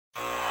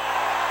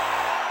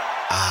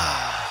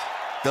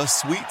The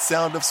sweet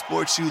sound of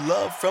sports you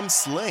love from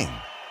Sling.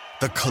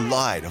 The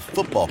collide of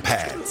football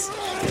pads.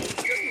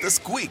 The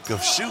squeak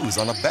of shoes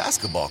on a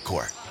basketball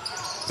court.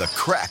 The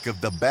crack of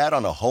the bat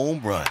on a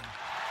home run.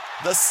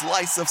 The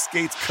slice of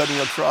skates cutting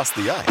across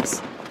the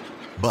ice.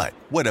 But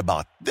what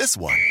about this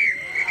one?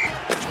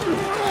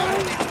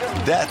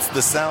 That's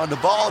the sound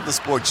of all the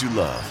sports you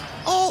love,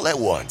 all at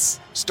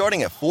once.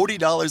 Starting at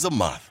 $40 a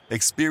month.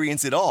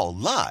 Experience it all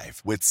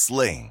live with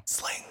Sling.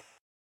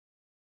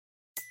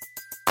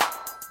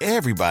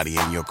 Everybody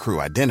in your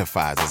crew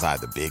identifies as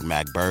either Big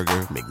Mac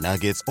Burger,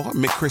 McNuggets, or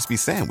McCrispy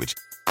Sandwich.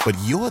 But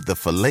you're the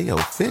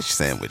Filet-O-Fish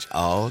Sandwich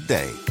all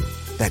day.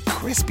 That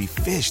crispy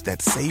fish,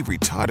 that savory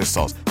tartar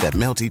sauce, that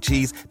melty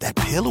cheese, that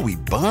pillowy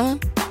bun.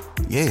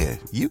 Yeah,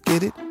 you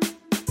get it.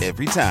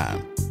 Every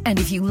time. And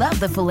if you love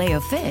the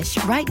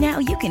Filet-O-Fish, right now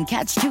you can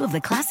catch two of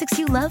the classics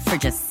you love for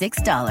just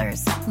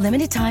 $6.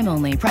 Limited time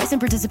only. Price and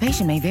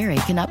participation may vary.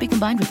 Cannot be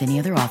combined with any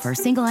other offer.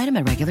 Single item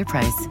at regular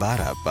price.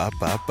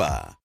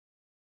 Ba-da-ba-ba-ba.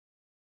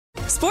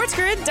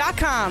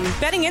 SportsGrid.com.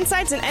 Betting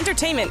insights and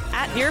entertainment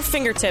at your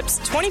fingertips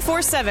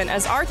 24/7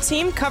 as our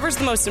team covers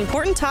the most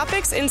important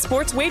topics in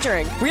sports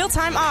wagering.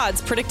 Real-time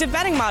odds, predictive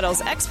betting models,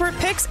 expert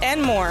picks,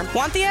 and more.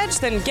 Want the edge?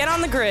 Then get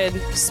on the grid.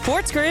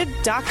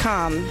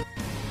 SportsGrid.com.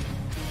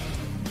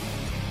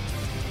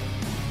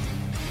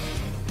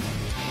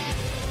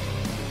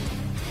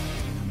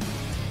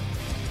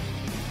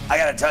 I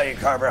got to tell you,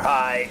 Carver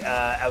High,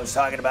 I was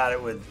talking about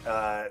it with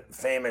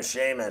famous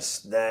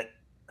Seamus that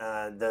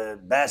the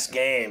best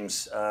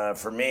games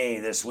for me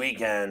this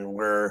weekend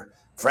were,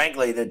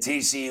 frankly, the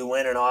TCU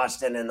win in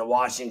Austin and the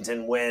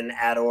Washington win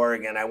at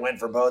Oregon. I went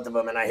for both of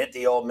them, and I hit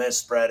the Ole Miss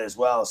spread as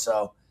well.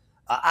 So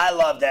I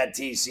love that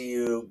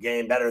TCU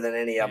game better than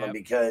any of them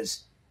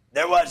because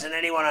there wasn't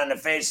anyone on the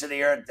face of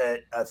the earth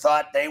that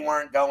thought they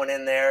weren't going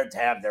in there to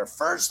have their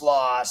first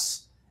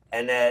loss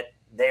and that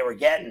they were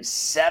getting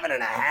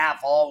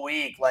 7.5 all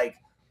week. Like,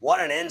 what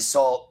an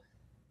insult.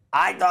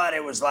 I thought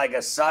it was like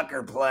a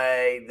sucker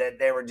play that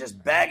they were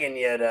just begging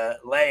you to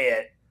lay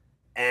it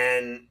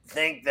and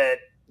think that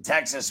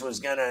Texas was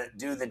going to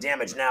do the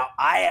damage. Now,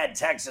 I had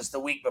Texas the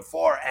week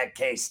before at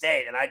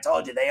K-State, and I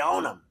told you they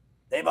own them.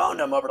 They've owned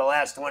them over the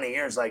last 20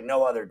 years like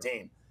no other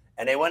team.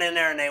 And they went in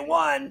there and they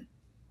won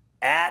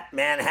at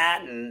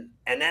Manhattan,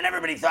 and then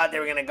everybody thought they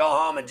were going to go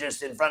home and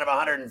just in front of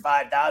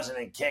 105,000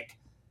 and kick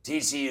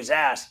TCU's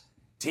ass.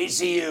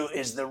 TCU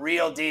is the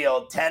real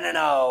deal,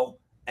 10-0.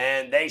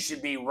 And they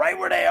should be right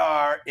where they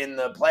are in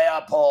the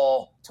playoff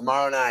poll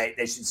tomorrow night.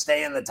 They should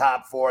stay in the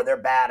top 4.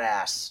 They're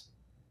badass.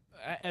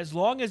 As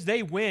long as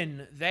they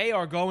win, they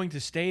are going to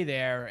stay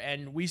there.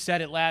 And we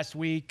said it last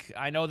week.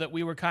 I know that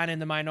we were kind of in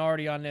the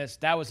minority on this.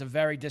 That was a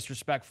very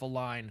disrespectful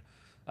line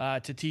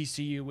to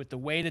TCU with the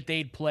way that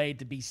they'd played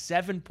to be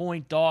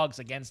 7-point dogs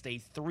against a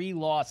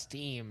 3-loss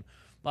team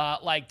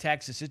like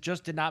Texas. It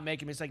just did not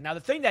make a mistake. Now, the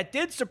thing that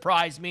did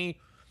surprise me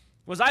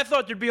was I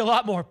thought there'd be a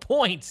lot more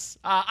points.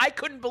 I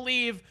couldn't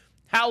believe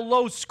how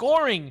low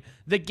scoring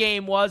the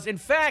game was. In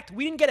fact,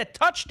 we didn't get a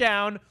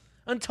touchdown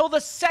until the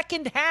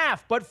second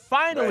half. But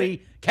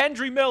finally,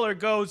 Kendry Miller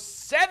goes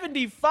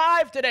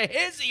 75 to the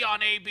hizzy on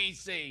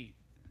ABC.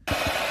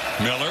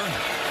 Miller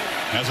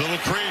has a little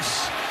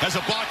crease, has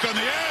a block on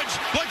the edge.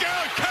 Look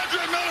out,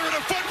 Kendry Miller in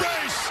a foot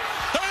race.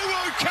 They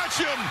won't catch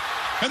him.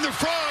 And the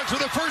Frogs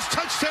with the first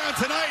touchdown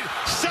tonight,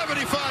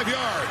 75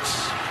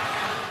 yards.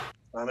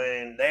 I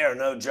mean, they are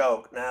no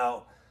joke.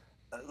 Now,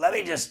 let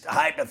me just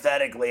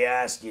hypothetically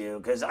ask you,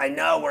 because I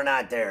know we're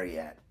not there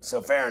yet,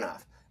 so fair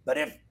enough. But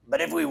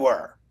if we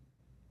were,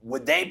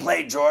 would they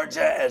play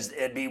Georgia as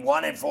it'd be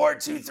 1-4,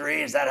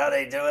 2-3? Is that how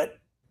they do it?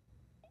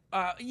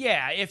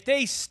 Yeah, if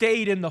they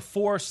stayed in the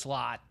 4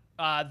 slot,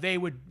 they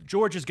would.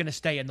 Georgia's going to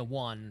stay in the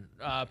 1,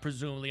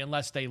 presumably,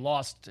 unless they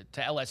lost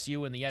to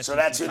LSU in the SEC. So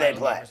that's who they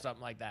play, or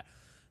something like that.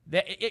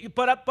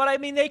 But I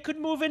mean, they could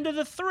move into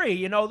the 3.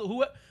 You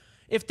know,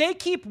 if they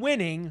keep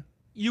winning,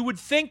 you would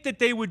think that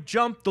they would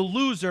jump the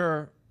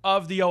loser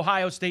of the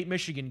Ohio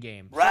State-Michigan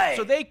game. Right.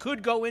 So they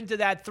could go into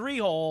that 3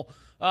 hole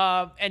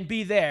and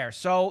be there.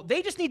 So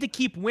they just need to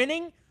keep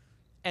winning,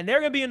 and they're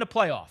going to be in the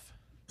playoff.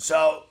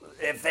 So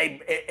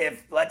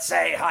if let's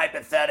say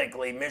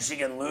hypothetically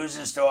Michigan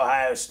loses to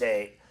Ohio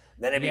State,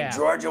 then it'd be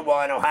Georgia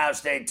 1, Ohio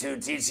State 2,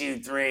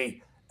 TCU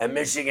 3, and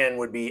Michigan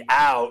would be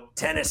out.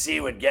 Tennessee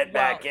would get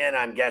back in,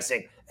 I'm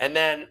guessing. And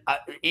then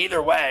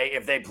either way,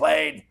 if they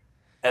played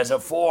as a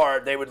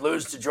 4, they would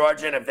lose to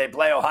Georgia, and if they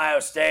play Ohio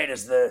State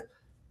as the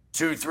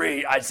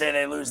 2-3, I'd say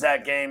they lose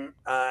that game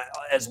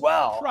as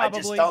well. Probably.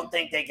 I just don't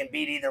think they can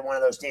beat either one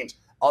of those teams.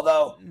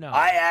 Although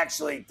I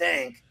actually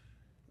think,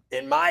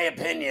 in my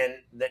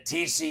opinion, that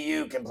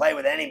TCU can play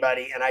with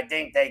anybody, and I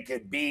think they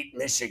could beat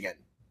Michigan.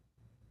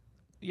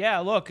 Yeah,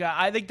 look,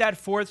 I think that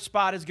 4th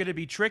spot is going to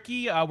be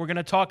tricky. We're going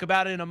to talk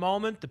about it in a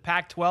moment. The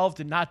Pac-12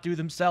 did not do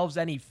themselves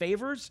any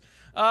favors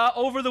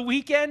over the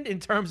weekend in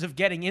terms of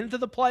getting into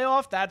the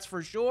playoff, that's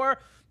for sure.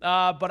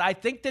 But I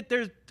think that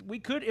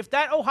if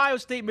that Ohio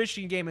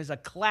State-Michigan game is a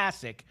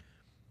classic,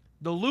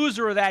 the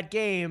loser of that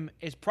game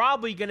is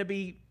probably going to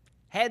be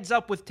heads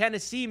up with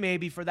Tennessee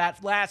maybe for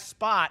that last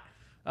spot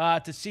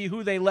to see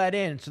who they let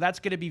in. So that's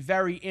going to be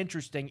very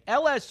interesting.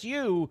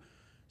 LSU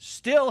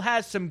still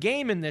has some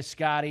game in this,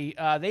 Scotty.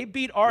 They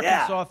beat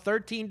Arkansas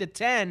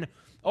 13-10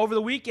 over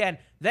the weekend.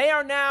 They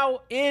are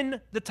now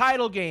in the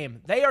title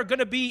game. They are going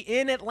to be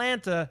in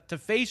Atlanta to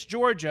face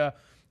Georgia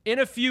in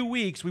a few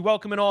weeks. We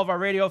welcome in all of our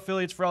radio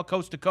affiliates for El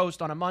Coast to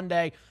Coast on a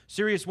Monday.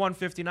 Sirius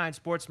 159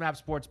 Sports Map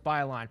Sports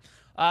Byline.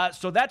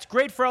 So that's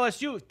great for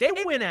LSU. If they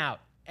win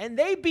out and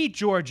they beat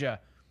Georgia,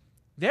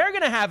 they're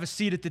going to have a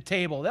seat at the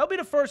table. They'll be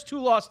the first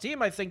two-loss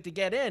team, I think, to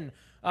get in.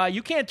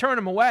 You can't turn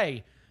them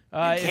away. You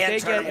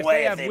can't turn them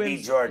away if they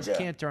beat Georgia. You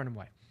can't turn them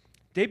away.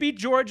 They beat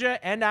Georgia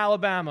and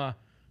Alabama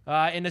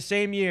in the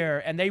same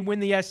year, and they win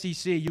the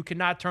SEC. You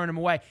cannot turn them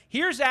away.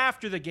 Here's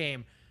after the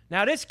game.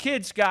 Now, this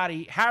kid,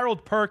 Scotty,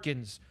 Harold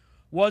Perkins,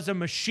 was a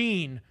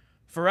machine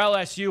for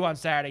LSU on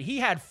Saturday. He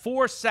had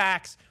 4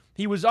 sacks.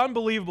 He was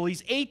unbelievable.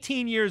 He's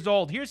 18 years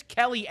old. Here's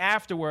Kelly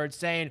afterwards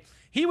saying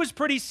he was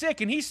pretty sick,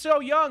 and he's so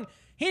young,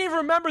 he didn't even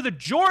remember the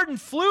Jordan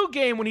flu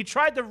game when he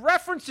tried to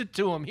reference it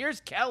to him.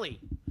 Here's Kelly.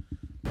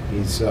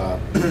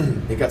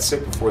 He got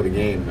sick before the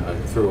game.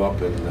 Threw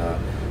up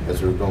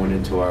as we were going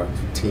into our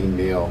team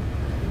meal,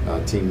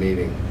 team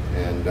meeting,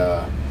 and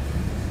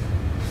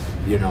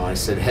I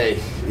said, hey,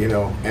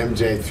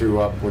 MJ threw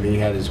up when he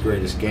had his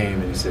greatest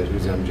game, and he said,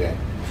 who's MJ?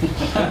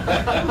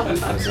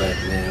 I was like,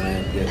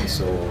 man, I'm getting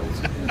so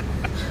old.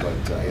 But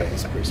yeah,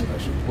 he's pretty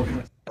special.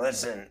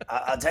 Listen,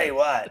 I'll tell you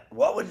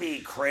what would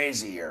be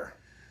crazier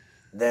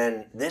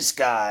than this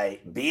guy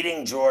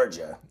beating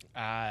Georgia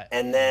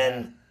and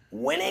then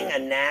winning a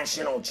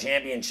national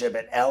championship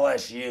at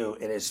LSU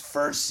in his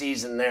first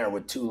season there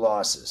with 2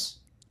 losses?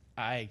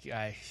 Why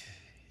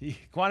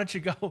don't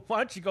you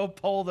go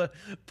poll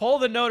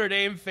the Notre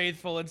Dame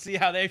faithful and see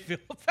how they feel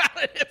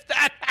about it if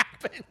that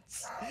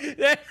happens?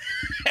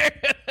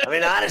 I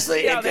mean, honestly,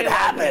 it could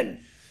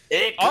happen.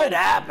 It could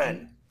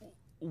happen.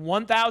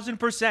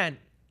 1,000%.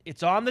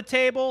 It's on the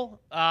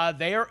table.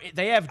 They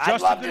have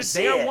just as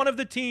good. They are one of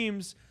the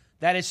teams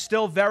that is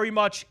still very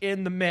much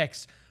in the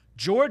mix.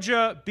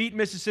 Georgia beat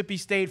Mississippi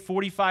State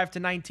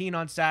 45-19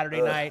 on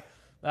Saturday night.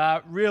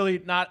 Really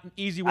not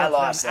easy work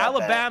for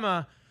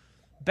them.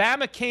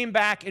 Bama came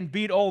back and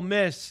beat Ole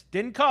Miss.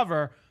 Didn't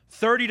cover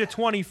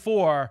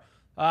 30-24.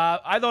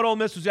 I thought Ole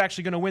Miss was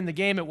actually going to win the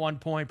game at one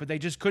point, but they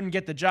just couldn't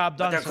get the job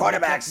done. But their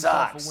quarterback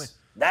sucks.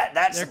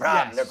 That's the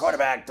problem. Yes. Their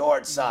quarterback,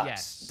 Dart, sucks.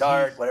 Yes.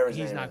 Dart, whatever his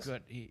name is. He's not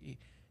good.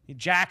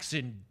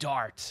 Jackson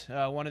Dart,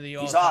 one of the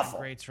all-time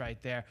greats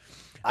right there.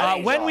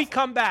 When we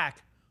come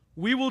back,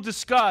 we will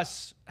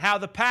discuss how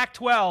the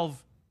Pac-12,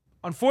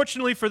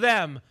 unfortunately for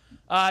them,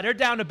 they're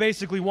down to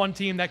basically one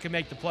team that can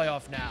make the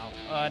playoff now,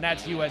 and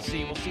that's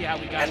USC. We'll see how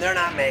we got. And they're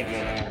not making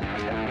it.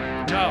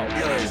 No.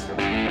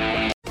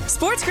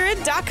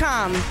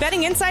 SportsGrid.com.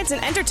 Betting insights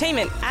and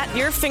entertainment at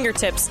your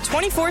fingertips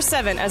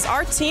 24/7 as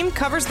our team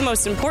covers the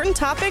most important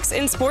topics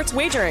in sports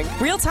wagering.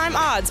 Real-time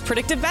odds,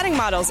 predictive betting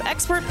models,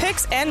 expert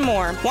picks, and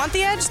more. Want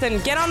the edge?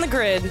 Then get on the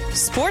grid.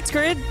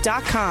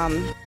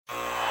 SportsGrid.com.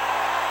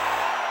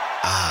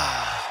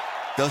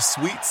 The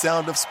sweet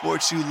sound of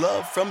sports you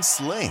love from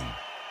Sling.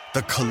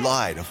 The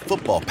collide of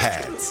football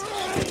pads.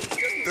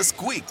 The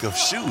squeak of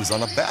shoes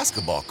on a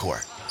basketball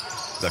court.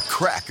 The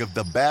crack of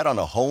the bat on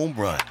a home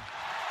run.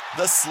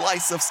 The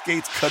slice of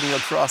skates cutting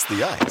across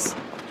the ice.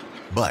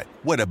 But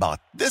what about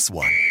this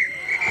one?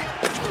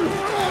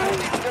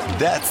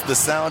 That's the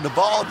sound of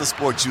all the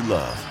sports you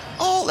love,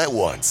 all at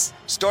once.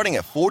 Starting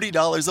at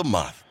 $40 a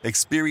month.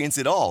 Experience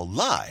it all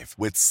live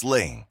with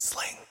Sling.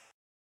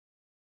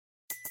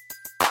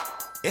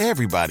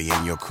 Everybody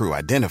in your crew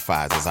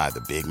identifies as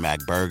either Big Mac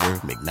Burger,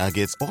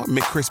 McNuggets, or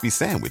McCrispy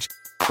Sandwich.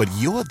 But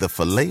you're the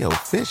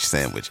Filet-O-Fish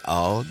Sandwich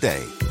all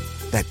day.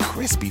 That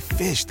crispy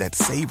fish, that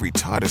savory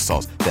tartar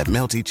sauce, that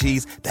melty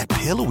cheese, that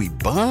pillowy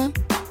bun.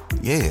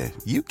 Yeah,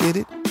 you get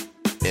it.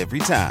 Every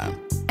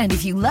time. And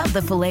if you love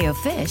the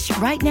Filet-O-Fish,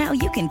 right now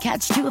you can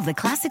catch 2 of the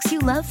classics you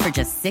love for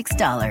just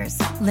 $6.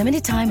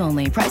 Limited time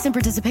only. Price and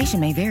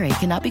participation may vary.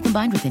 Cannot be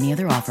combined with any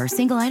other offer.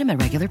 Single item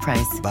at regular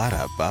price.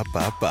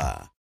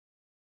 Ba-da-ba-ba-ba.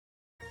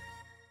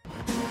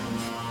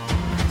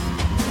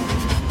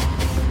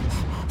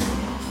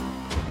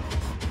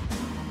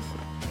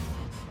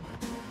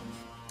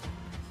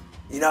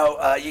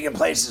 You can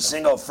place a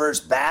single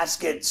first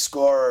basket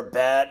scorer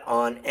bet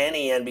on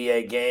any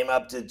NBA game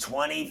up to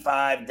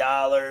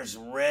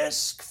 $25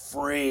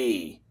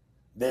 risk-free.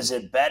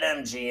 Visit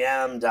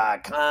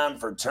BetMGM.com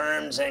for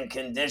terms and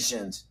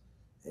conditions.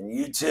 And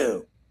you,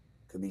 too,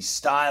 could be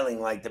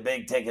styling like the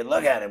big ticket.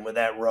 Look at him with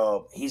that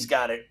robe. He's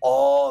got it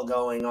all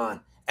going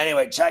on.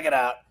 Anyway, check it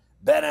out,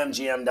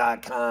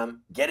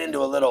 BetMGM.com. Get into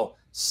a little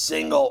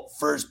single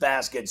first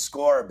basket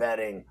scorer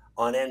betting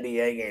on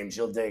NBA games.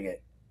 You'll dig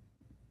it.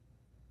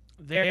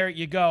 There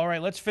you go. All right,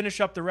 let's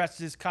finish up the rest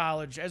of this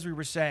college. As we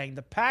were saying,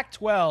 the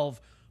Pac-12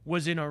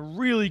 was in a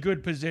really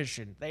good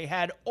position. They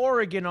had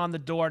Oregon on the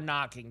door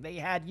knocking. They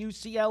had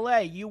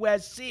UCLA,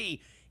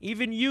 USC.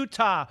 Even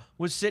Utah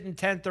was sitting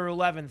 10th or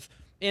 11th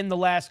in the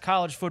last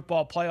college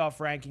football playoff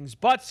rankings.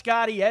 But,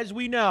 Scotty, as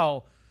we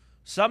know,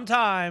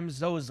 sometimes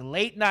those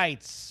late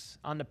nights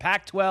on the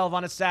Pac-12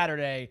 on a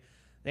Saturday,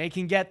 they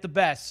can get the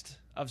best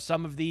of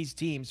some of these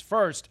teams.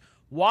 First,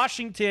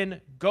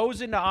 Washington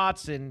goes into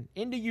Autzen,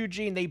 into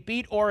Eugene. They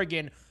beat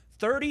Oregon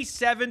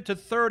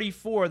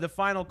 37-34, the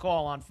final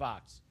call on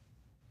Fox.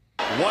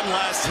 One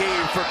last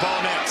heave for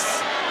Bo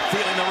Nix.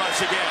 Feeling the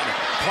rush again.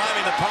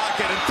 Climbing the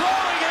pocket and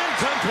throwing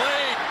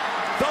incomplete.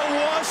 The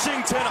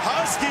Washington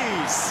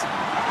Huskies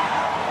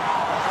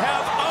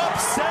have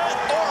upset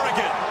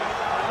Oregon.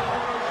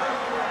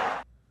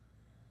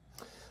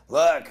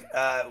 Look,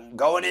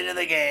 going into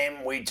the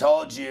game, we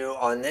told you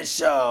on this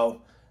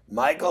show,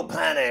 Michael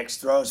Penix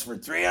throws for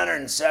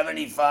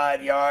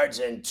 375 yards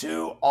and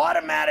 2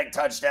 automatic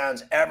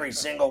touchdowns every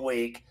single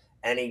week,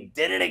 and he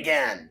did it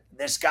again.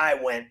 This guy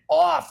went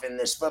off in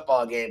this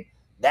football game.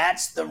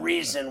 That's the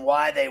reason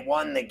why they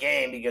won the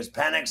game, because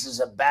Penix is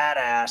a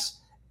badass,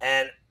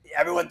 and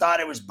everyone thought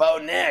it was Bo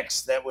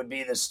Nix that would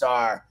be the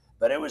star,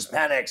 but it was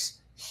Penix.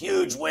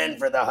 Huge win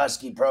for the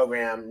Husky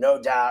program,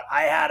 no doubt.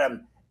 I had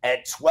him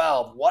at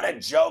 12. What a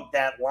joke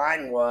that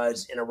line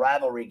was in a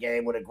rivalry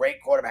game with a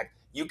great quarterback.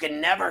 You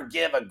can never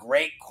give a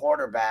great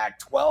quarterback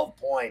 12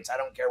 points. I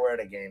don't care where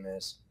the game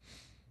is.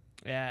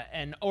 Yeah,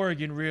 and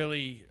Oregon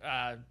really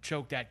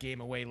choked that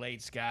game away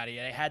late, Scotty.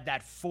 They had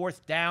that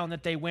 4th down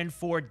that they went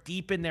for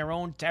deep in their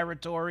own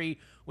territory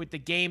with the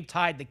game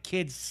tied. The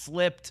kid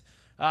slipped.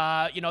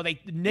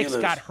 Knicks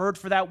got hurt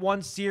for that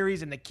one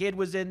series, and the kid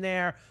was in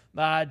there.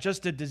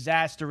 Just a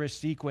disastrous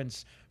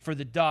sequence for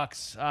the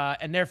Ducks,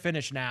 and they're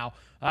finished now.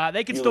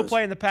 They can still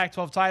play in the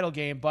Pac-12 title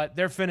game, but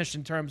they're finished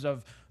in terms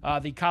of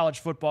the college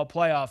football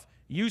playoff.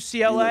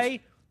 UCLA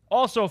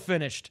also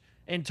finished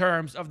in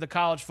terms of the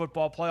college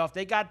football playoff.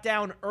 They got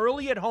down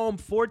early at home,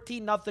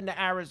 14-0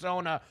 to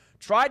Arizona,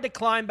 tried to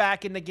climb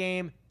back in the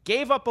game,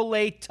 gave up a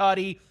late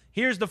tutty.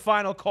 Here's the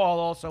final call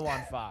also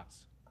on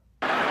Fox.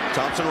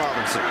 Thompson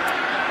Robinson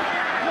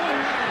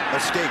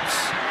escapes.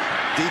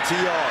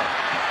 DTR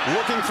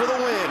looking for the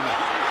win.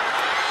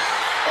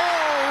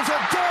 Oh, it was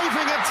a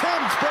diving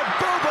attempt, but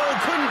Bobo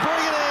couldn't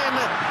bring it in,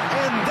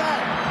 and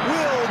that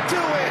will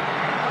do it.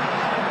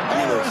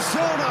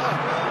 Arizona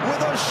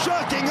with a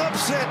shocking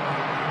upset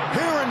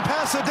here in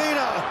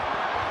Pasadena.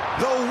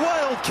 The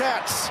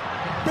Wildcats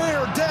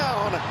bear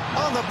down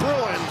on the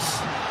Bruins.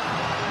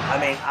 I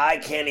mean, I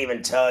can't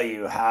even tell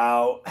you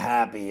how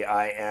happy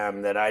I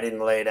am that I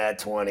didn't lay that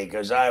 20,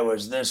 because I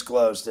was this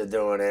close to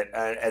doing it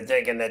and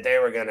thinking that they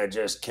were going to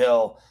just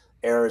kill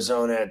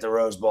Arizona at the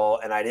Rose Bowl,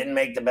 and I didn't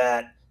make the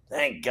bet.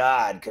 Thank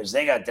God, because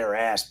they got their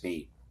ass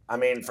beat. I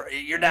mean,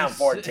 you're down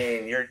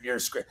 14. You're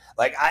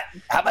like,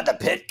 how about the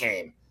Pitt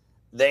game?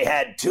 They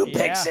had 2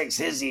 pick six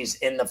hizzies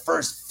in the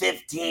first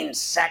 15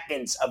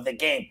 seconds of the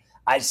game.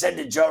 I said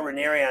to Joe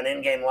Ranieri on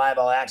In-Game Live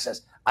All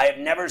Access, I have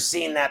never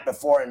seen that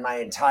before in my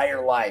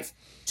entire life.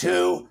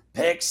 2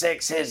 pick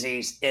six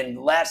hizzies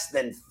in less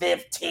than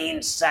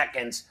 15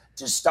 seconds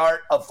to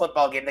start a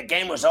football game. The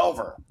game was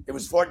over. It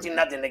was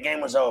 14-0. The game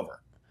was over.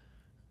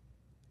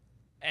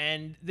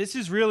 And this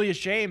is really a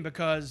shame,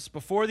 because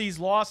before these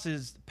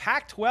losses,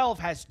 Pac-12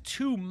 has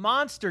 2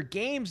 monster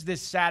games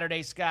this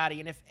Saturday, Scotty.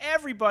 And if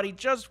everybody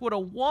just would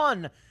have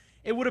won,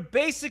 it would have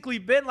basically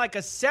been like a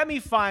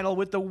semifinal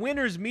with the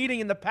winners meeting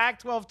in the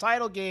Pac-12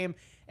 title game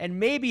and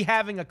maybe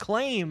having a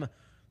claim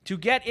to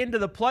get into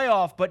the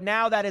playoff. But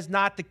now that is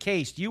not the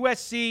case.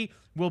 USC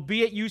will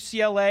be at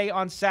UCLA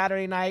on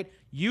Saturday night.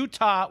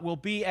 Utah will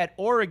be at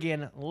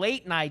Oregon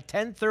late night,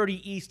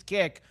 10:30 East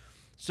kick.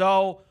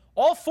 So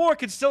all 4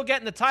 could still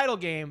get in the title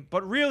game,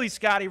 but really,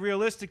 Scotty,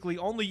 realistically,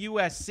 only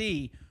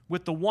USC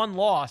with the 1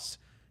 loss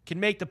can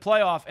make the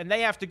playoff, and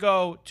they have to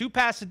go to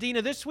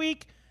Pasadena this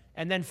week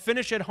and then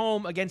finish at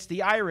home against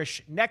the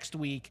Irish next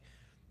week.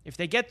 If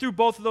they get through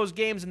both of those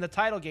games in the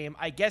title game,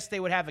 I guess they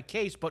would have a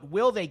case, but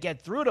will they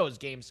get through those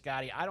games,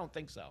 Scotty? I don't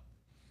think so.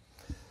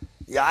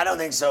 Yeah, I don't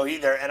think so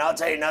either. And I'll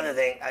tell you another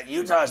thing.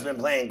 Utah's been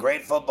playing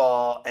great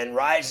football, and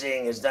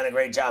Rising has done a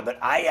great job, but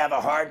I have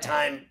a hard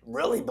time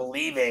really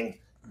believing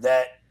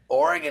that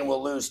Oregon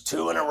will lose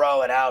 2 in a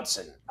row at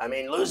Autzen. I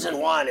mean,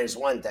 losing 1 is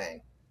one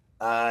thing.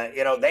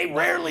 They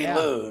rarely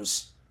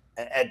lose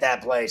at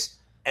that place.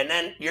 And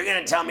then you're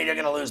going to tell me they're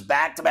going to lose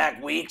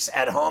back-to-back weeks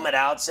at home at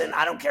Autzen?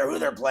 I don't care who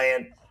they're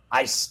playing.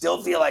 I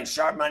still feel like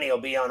sharp money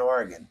will be on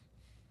Oregon.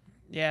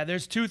 Yeah,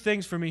 there's 2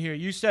 things for me here.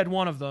 You said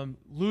one of them,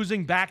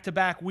 losing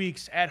back-to-back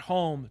weeks at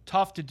home,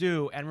 tough to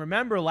do. And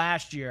remember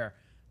last year,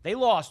 they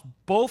lost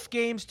both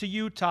games to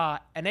Utah,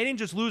 and they didn't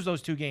just lose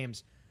those 2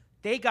 games.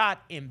 They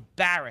got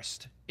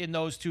embarrassed in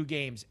those 2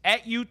 games.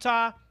 At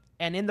Utah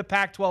and in the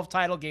Pac-12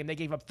 title game, they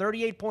gave up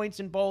 38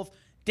 points in both,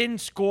 didn't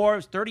score. It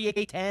was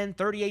 38-10,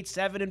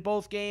 38-7 in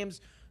both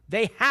games.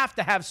 They have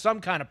to have some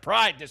kind of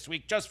pride this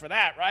week just for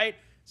that, right?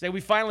 Say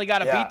we finally got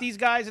to beat these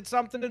guys at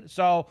something.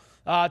 So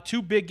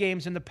 2 big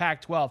games in the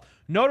Pac-12.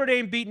 Notre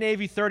Dame beat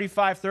Navy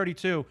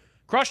 35-32.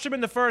 Crushed them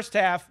in the first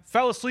half,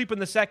 fell asleep in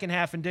the second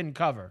half, and didn't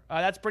cover.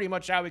 That's pretty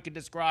much how we could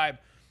describe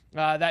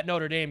that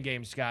Notre Dame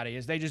game, Scotty,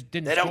 is they just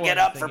didn't. They don't get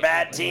up for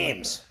bad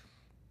teams.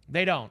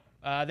 They don't.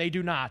 They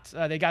do not.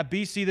 They got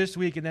BC this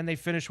week, and then they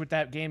finish with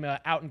that game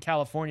out in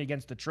California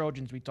against the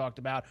Trojans we talked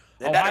about.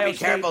 They better be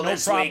careful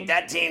this week.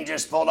 That team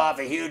just pulled off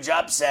a huge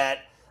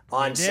upset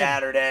on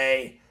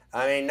Saturday.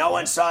 I mean, no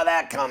one saw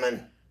that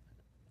coming.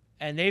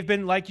 And they've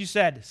been, like you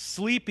said,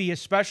 sleepy,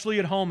 especially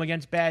at home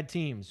against bad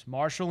teams.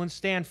 Marshall and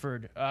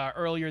Stanford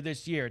earlier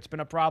this year. It's been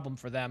a problem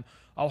for them.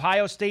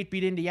 Ohio State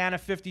beat Indiana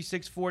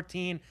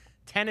 56-14.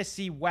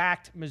 Tennessee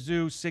whacked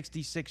Mizzou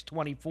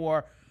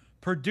 66-24.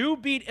 Purdue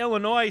beat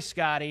Illinois,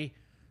 Scotty.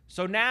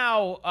 So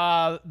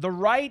now the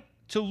right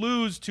to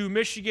lose to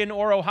Michigan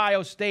or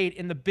Ohio State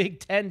in the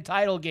Big Ten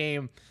title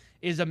game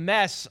is a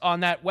mess on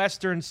that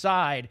western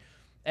side,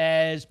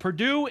 as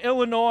Purdue,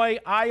 Illinois,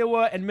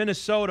 Iowa, and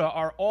Minnesota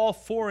are all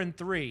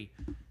 4-3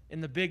 in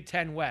the Big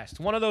Ten West.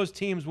 One of those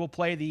teams will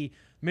play the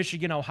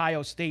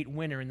Michigan-Ohio State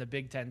winner in the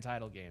Big Ten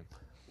title game.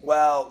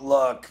 Well,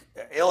 look,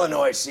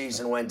 Illinois'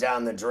 season went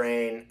down the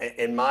drain,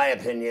 in my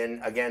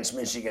opinion, against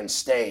Michigan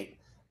State.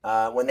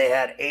 When they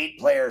had 8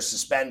 players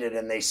suspended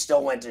and they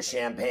still went to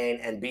Champaign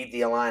and beat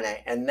the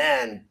Illini. And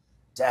then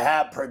to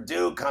have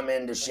Purdue come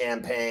into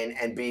Champaign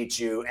and beat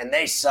you, and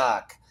they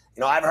suck.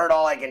 You know, I've heard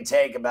all I can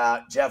take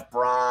about Jeff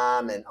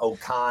Brom and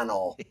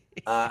O'Connell.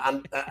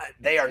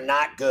 They are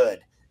not good.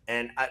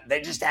 And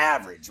they just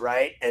average,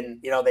 right? And,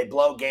 you know, they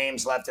blow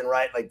games left and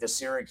right like the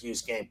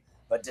Syracuse game.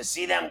 But to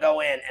see them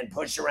go in and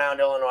push around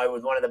Illinois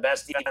with one of the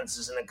best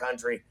defenses in the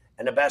country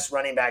and the best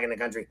running back in the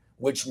country,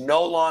 which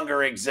no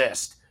longer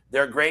exists.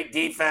 Their great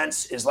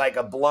defense is like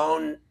a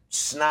blown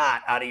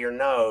snot out of your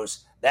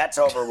nose. That's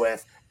over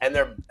with. And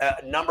their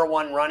number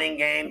one running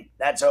game,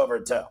 that's over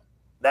too.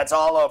 That's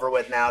all over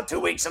with now. 2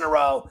 weeks in a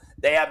row.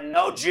 They have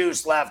no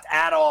juice left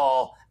at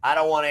all. I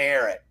don't want to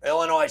hear it.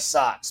 Illinois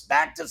sucks.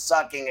 Back to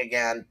sucking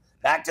again.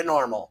 Back to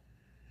normal.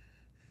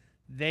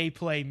 They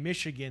play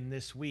Michigan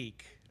this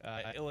week.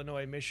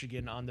 Illinois,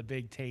 Michigan on the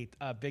Big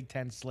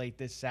Ten slate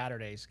this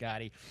Saturday,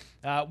 Scotty.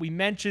 We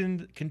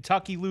mentioned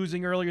Kentucky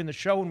losing earlier in the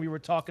show when we were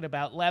talking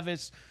about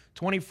Levis,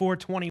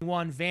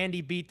 24-21.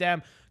 Vandy beat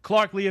them.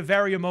 Clark Lea,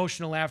 very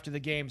emotional after the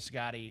game,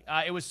 Scotty.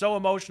 It was so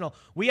emotional.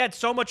 We had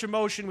so much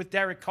emotion with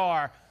Derek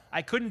Carr.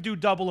 I couldn't do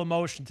double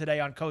emotion today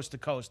on Coast to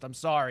Coast. I'm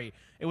sorry.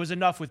 It was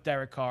enough with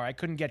Derek Carr. I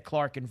couldn't get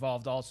Clark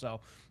involved also.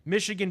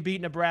 Michigan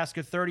beat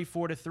Nebraska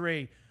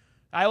 34-3.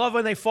 I love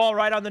when they fall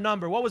right on the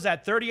number. What was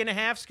that,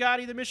 30.5,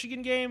 Scotty, the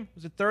Michigan game?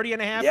 Was it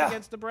 30.5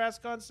 against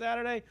Nebraska on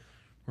Saturday?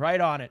 Right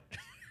on it.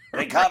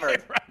 They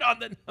covered. right on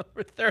the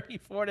number,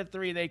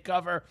 34-3. They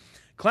cover.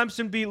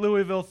 Clemson beat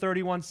Louisville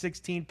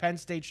 31-16. Penn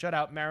State shut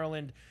out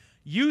Maryland.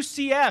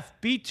 UCF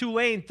beat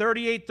Tulane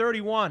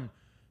 38-31.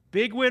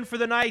 Big win for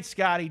the night,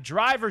 Scotty.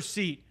 Driver's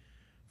seat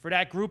for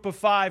that group of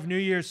 5 New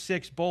Year's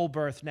 6 bowl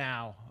berth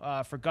now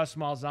for Gus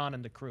Malzahn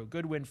and the crew.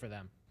 Good win for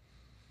them.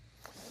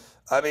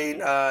 I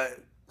mean,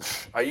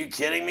 are you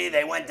kidding me?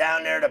 They went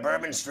down there to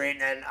Bourbon Street,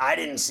 and I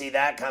didn't see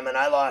that coming.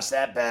 I lost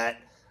that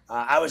bet.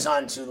 I was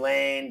on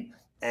Tulane,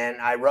 and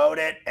I rode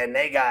it, and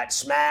they got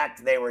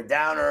smacked. They were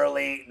down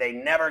early. They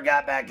never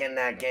got back in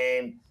that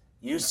game.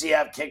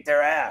 UCF kicked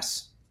their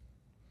ass.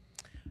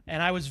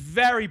 And I was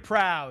very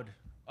proud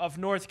of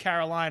North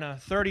Carolina,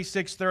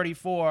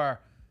 36-34,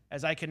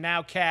 as I can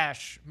now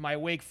cash my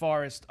Wake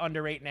Forest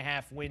under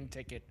 8.5 win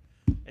ticket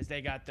as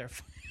they got their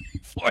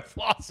 4th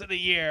loss of the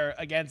year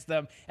against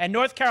them. And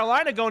North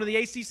Carolina going to the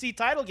ACC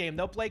title game.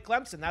 They'll play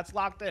Clemson. That's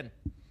locked in.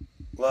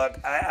 Look,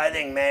 I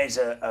think May's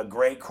a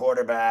great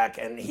quarterback,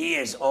 and he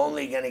is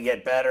only going to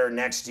get better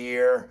next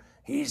year.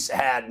 He's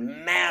had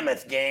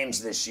mammoth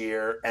games this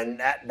year, and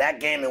that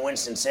game in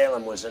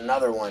Winston-Salem was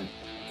another one.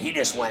 He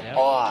just went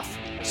off.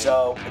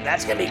 So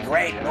that's going to be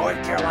great.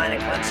 North Carolina,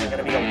 Clemson, going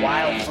to be a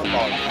wild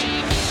football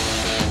game.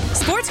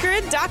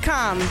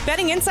 SportsGrid.com.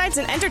 Betting insights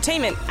and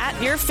entertainment at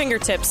your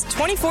fingertips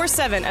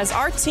 24/7 as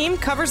our team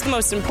covers the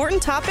most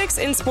important topics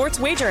in sports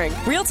wagering.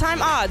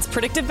 Real-time odds,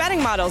 predictive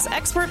betting models,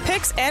 expert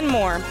picks, and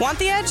more. Want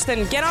the edge?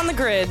 Then get on the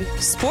grid.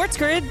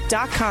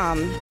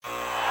 SportsGrid.com.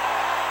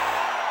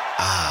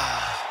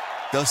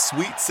 The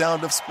sweet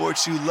sound of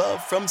sports you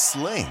love from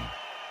Sling.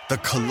 The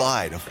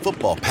collide of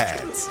football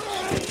pads.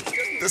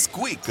 The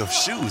squeak of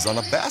shoes on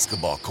a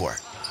basketball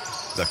court.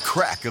 The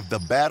crack of the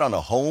bat on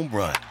a home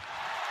run.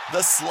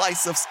 The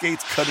slice of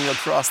skates cutting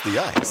across the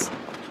ice.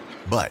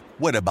 But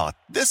what about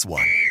this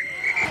one?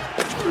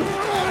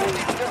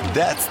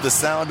 That's the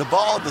sound of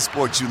all the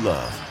sports you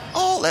love,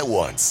 all at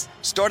once.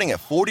 Starting at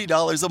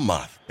 $40 a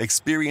month.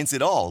 Experience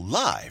it all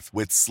live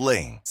with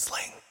Sling.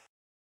 Sling.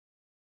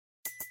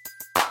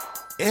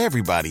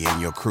 Everybody in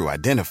your crew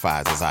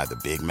identifies as either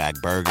Big Mac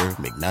Burger,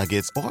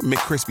 McNuggets, or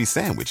McCrispy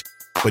Sandwich.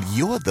 But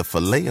you're the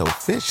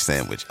Filet-O-Fish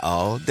Sandwich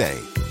all day.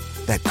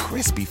 That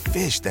crispy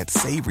fish, that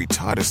savory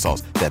tartar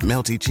sauce, that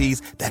melty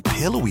cheese, that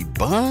pillowy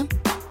bun.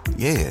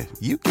 Yeah,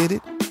 you get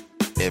it.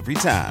 Every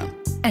time.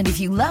 And if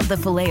you love the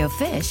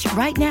Filet-O-Fish,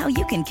 right now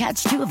you can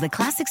catch 2 of the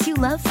classics you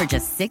love for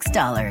just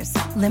 $6.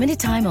 Limited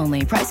time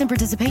only. Price and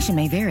participation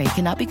may vary.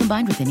 Cannot be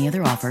combined with any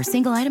other offer.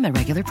 Single item at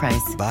regular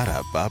price.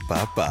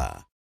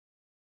 Ba-da-ba-ba-ba.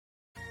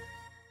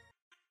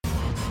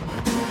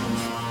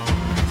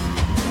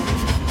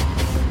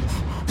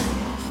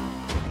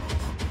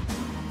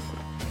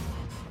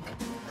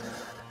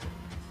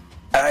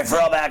 right,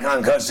 Ferrall back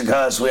on Coast to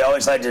Coast. We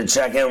always like to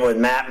check in with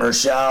Matt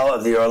Murschel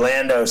of the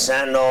Orlando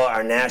Sentinel,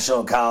 our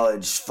national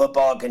college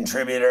football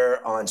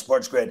contributor on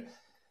Sports Grid.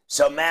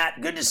 So, Matt,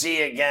 good to see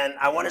you again.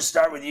 I want to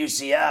start with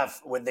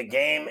UCF with the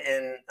game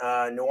in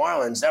New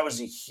Orleans. That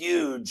was a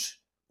huge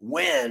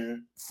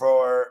win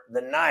for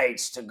the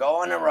Knights to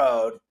go on the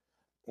road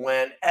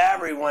when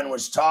everyone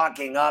was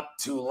talking up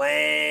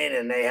Tulane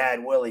and they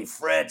had Willie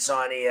Fritz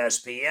on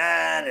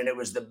ESPN and it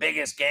was the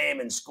biggest game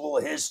in school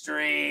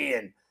history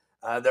and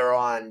they're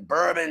on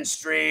Bourbon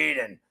Street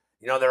and,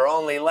 they're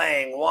only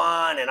laying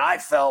one and I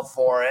fell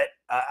for it.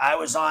 I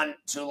was on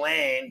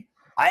Tulane.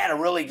 I had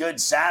a really good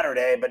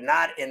Saturday, but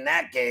not in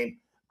that game.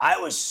 I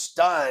was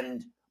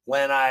stunned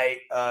when I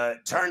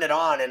turned it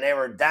on and they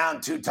were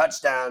down 2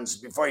 touchdowns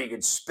before you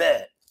could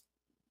spit.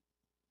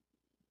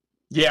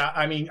 Yeah,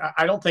 I mean,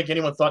 I don't think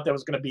anyone thought that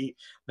was going to be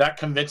that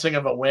convincing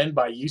of a win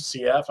by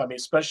UCF. I mean,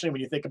 especially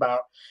when you think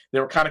about they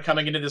were kind of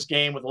coming into this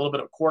game with a little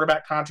bit of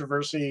quarterback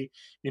controversy,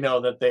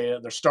 that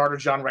their starter,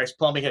 John Rice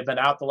Plumlee, had been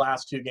out the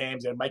last 2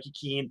 games. They had Mikey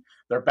Keene,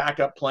 their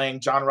backup, playing.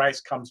 John Rice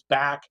comes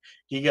back.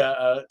 He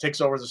takes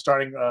over as a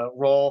starting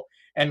role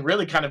and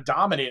really kind of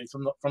dominated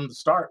from the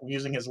start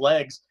using his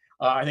legs.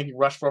 I think he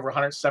rushed for over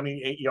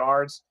 178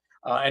 yards.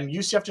 And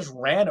UCF just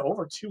ran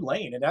over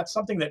Tulane. And that's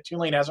something that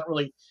Tulane hasn't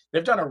really –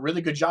 they've done a really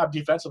good job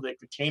defensively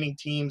containing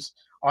teams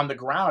on the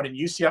ground. And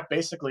UCF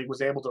basically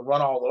was able to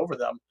run all over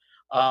them.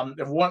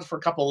 If it wasn't for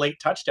a couple of late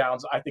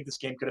touchdowns, I think this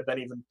game could have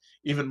been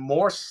even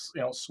more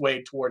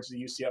swayed towards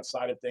the UCF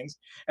side of things.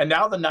 And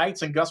now the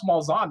Knights and Gus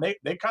Malzahn,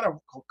 they kind of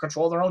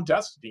control their own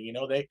destiny.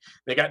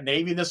 They got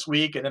Navy this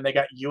week and then they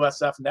got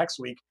USF next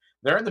week.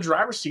 They're in the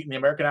driver's seat in the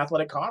American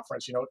Athletic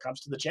Conference, it comes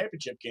to the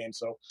championship game.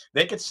 So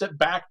they could sit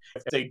back.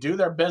 If they do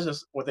their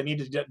business, what they need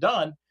to get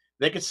done,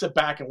 they could sit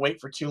back and wait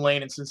for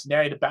Tulane and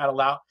Cincinnati to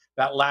battle out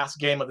that last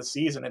game of the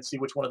season and see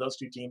which one of those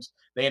 2 teams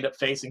they end up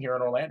facing here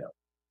in Orlando.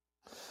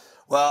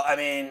 Well, I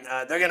mean,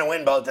 they're going to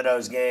win both of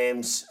those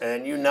games,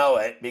 and you know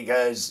it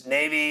because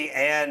Navy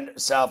and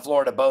South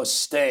Florida both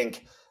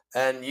stink,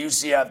 and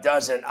UCF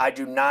doesn't. I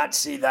do not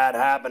see that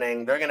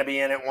happening. They're going to be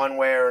in it one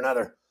way or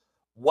another.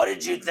 What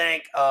did you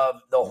think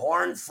of the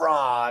Horned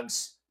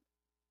Frogs,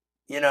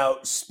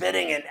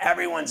 spitting in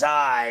everyone's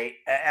eye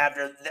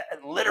after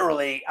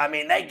literally, I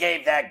mean, they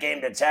gave that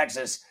game to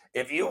Texas.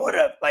 If you would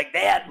have, they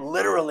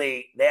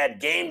had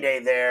game day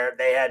there.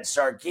 They had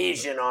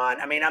Sarkisian on.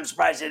 I mean, I'm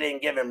surprised they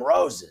didn't give him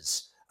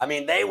roses. I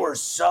mean, they were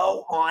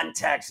so on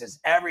Texas.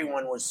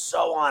 Everyone was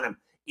so on him.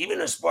 Even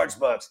the sports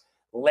books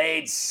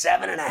laid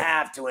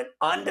 7.5 to an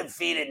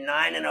undefeated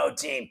 9-0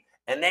 team.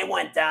 And they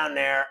went down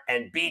there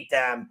and beat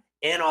them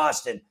in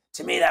Austin.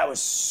 To me, that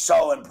was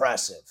so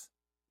impressive.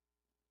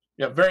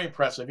 Yeah, very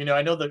impressive.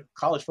 I know the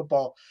college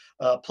football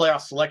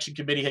playoff selection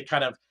committee had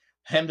kind of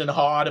hemmed and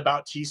hawed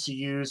about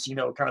TCU's,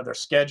 kind of their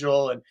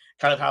schedule and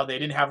kind of how they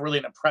didn't have really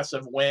an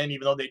impressive win,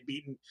 even though they'd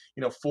beaten,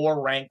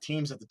 4 ranked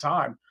teams at the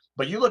time.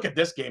 But you look at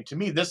this game, to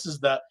me, this is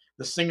the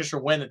signature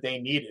win that they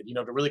needed,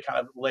 to really kind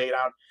of lay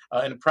out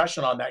an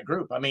impression on that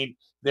group. I mean,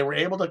 they were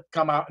able to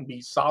come out and be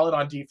solid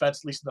on defense,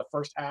 at least in the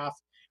first half.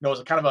 It was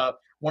a kind of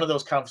one of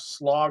those kind of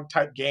slog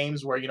type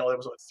games where, there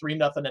was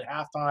 3-0 at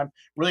halftime.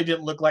 Really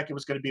didn't look like it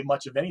was going to be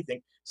much of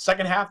anything.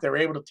 Second half, they were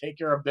able to take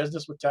care of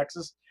business with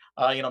Texas.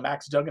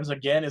 Max Duggan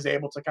again is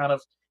able to kind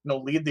of,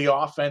 lead the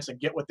offense and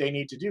get what they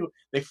need to do.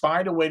 They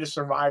find a way to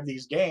survive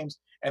these games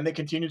and they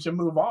continue to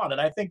move on. And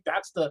I think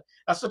that's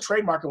the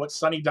trademark of what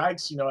Sonny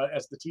Dykes,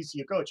 as the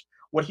TCU coach,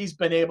 what he's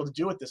been able to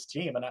do with this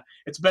team. And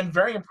it's been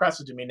very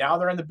impressive to me. Now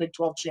they're in the Big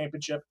 12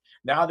 championship.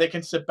 Now they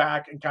can sit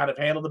back and kind of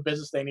handle the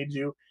business they need to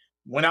do.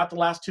 Win out the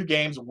last 2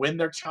 games, win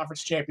their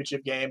conference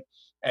championship game,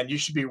 and you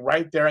should be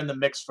right there in the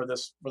mix for the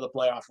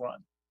playoff run.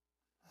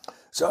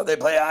 So they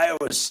play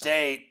Iowa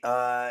State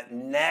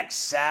next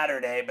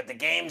Saturday, but the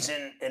game's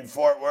in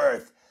Fort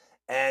Worth,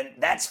 and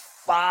that's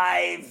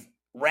 5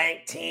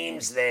 ranked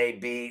teams they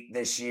beat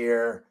this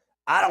year.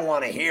 I don't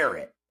want to hear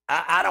it.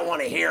 I don't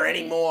want to hear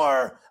any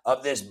more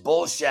of this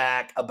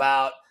bullshack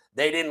about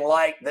they didn't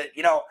like that.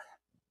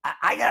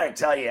 I got to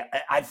tell you,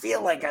 I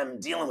feel like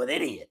I'm dealing with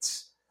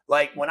idiots.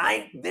 Like when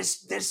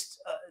this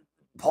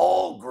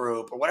poll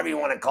group or whatever you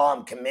want to call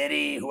them,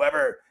 committee,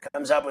 whoever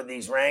comes up with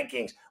these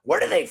rankings,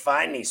 where do they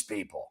find these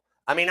people?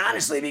 I mean,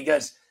 honestly,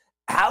 because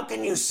how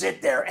can you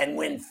sit there and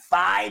win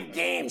 5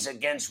 games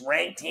against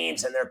ranked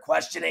teams and they're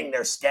questioning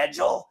their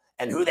schedule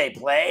and who they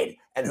played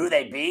and who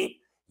they beat?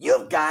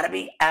 You've got to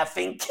be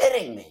effing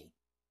kidding me.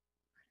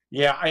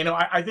 Yeah,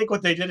 I think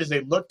what they did is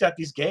they looked at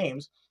these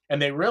games and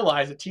they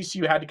realized that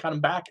TCU had to come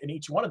back in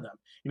each one of them.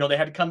 They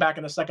had to come back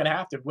in the second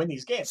half to win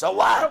these games. So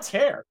what? I don't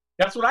care.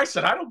 That's what I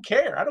said. I don't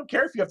care. I don't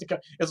care if you have to come.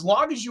 As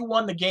long as you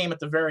won the game at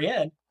the very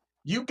end,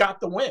 you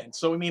got the win.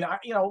 So, I mean,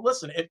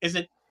 listen, is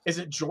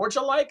it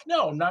Georgia-like?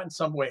 No, not in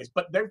some ways.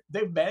 But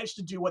they've managed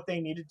to do what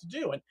they needed to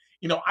do. And,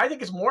 I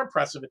think it's more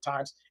impressive at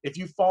times if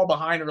you fall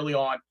behind early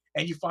on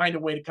and you find a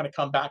way to kind of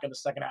come back in the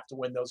second half to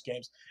win those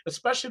games,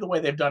 especially the way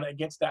they've done it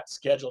against that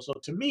schedule. So,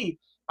 to me,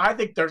 I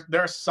think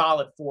they're a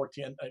solid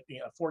 14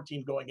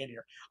 going in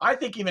here. I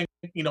think even,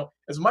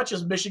 as much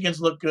as Michigan's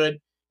looked good,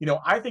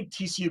 I think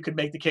TCU could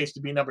make the case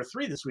to be number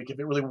 3 this week if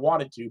it really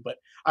wanted to, but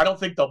I don't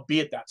think they'll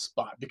be at that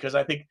spot because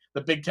I think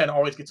the Big Ten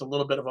always gets a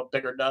little bit of a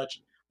bigger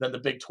nudge than the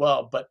Big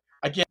 12. But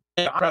again,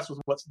 I'm impressed with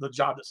what's the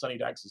job that Sonny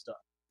Dykes has done.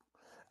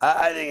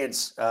 I think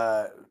it's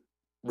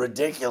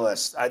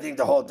ridiculous. I think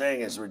the whole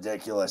thing is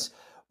ridiculous.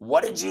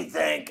 What did you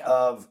think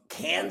of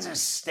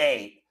Kansas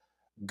State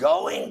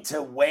going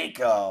to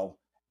Waco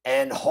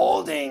and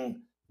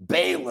holding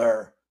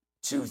Baylor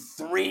to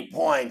 3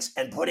 points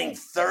and putting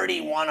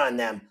 31 on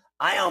them?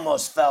 I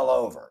almost fell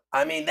over.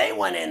 I mean, they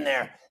went in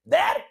there.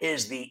 That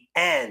is the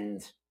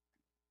end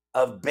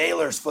of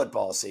Baylor's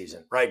football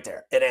season right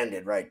there. It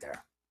ended right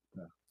there.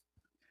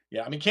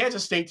 Yeah, I mean,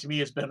 Kansas State to me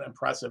has been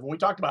impressive. When we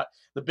talked about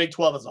the Big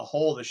 12 as a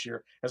whole this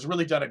year, has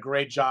really done a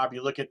great job.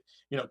 You look at,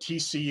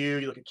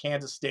 TCU, you look at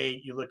Kansas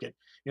State, you look at,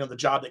 the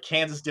job that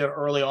Kansas did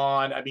early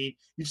on. I mean,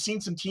 you've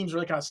seen some teams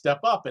really kind of step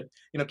up.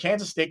 And,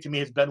 Kansas State to me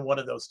has been one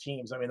of those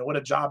teams. I mean, what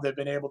a job they've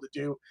been able to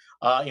do.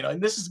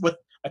 And this is with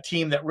a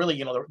team that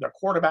really, their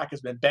quarterback has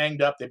been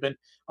banged up. They've been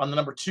on the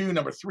number 2,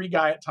 number 3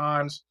 guy at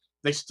times.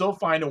 They still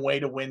find a way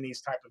to win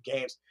these type of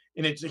games.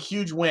 And it's a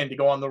huge win to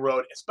go on the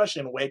road, especially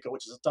in Waco,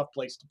 which is a tough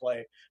place to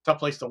play, tough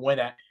place to win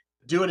at.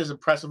 Do it as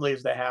impressively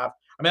as they have.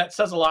 I mean, that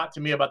says a lot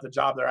to me about the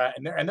job they're at.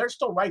 And they're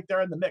still right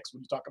there in the mix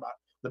when you talk about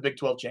the Big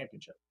 12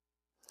 championship.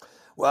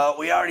 Well,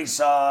 we already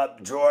saw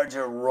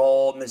Georgia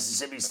roll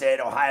Mississippi State,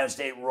 Ohio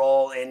State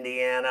roll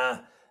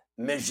Indiana,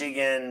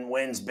 Michigan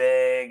wins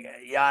big,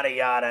 yada,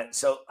 yada.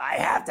 So I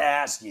have to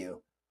ask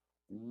you,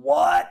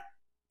 what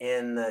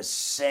in the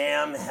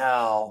Sam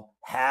hell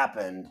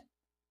happened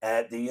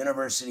at the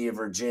University of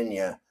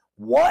Virginia?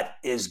 What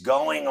is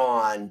going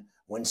on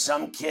when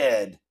some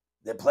kid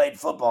that played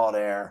football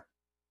there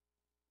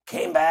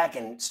came back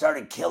and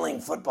started killing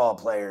football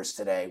players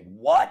today?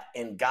 What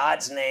in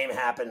God's name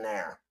happened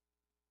there?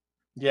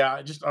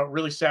 Yeah, just a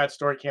really sad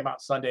story came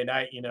out Sunday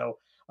night.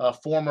 A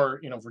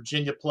former,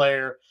 Virginia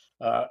player,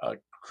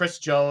 Chris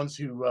Jones,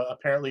 who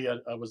apparently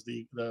was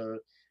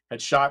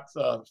had shot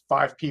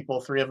 5 people,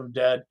 3 of them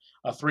dead.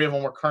 3 of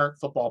them were current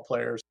football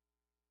players.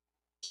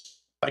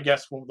 I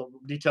guess the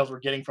details we're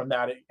getting from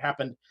that, it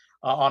happened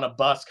on a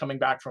bus coming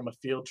back from a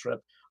field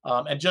trip.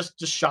 And just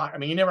shock. I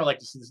mean, you never like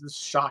to see this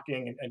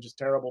shocking and just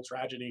terrible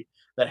tragedy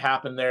that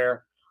happened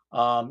there.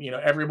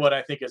 Everyone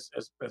I think has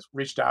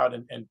reached out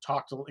and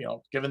talked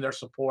to, given their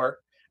support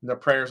and their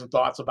prayers and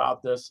thoughts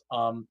about this.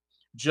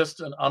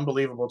 Just an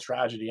unbelievable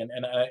tragedy. And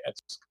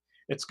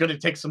it's going to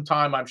take some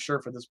time, I'm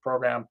sure, for this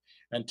program.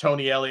 And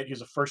Tony Elliott,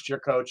 he's a first-year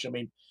coach. I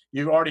mean,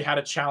 you've already had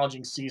a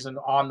challenging season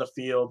on the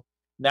field.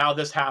 Now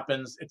this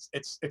happens.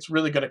 It's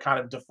really going to kind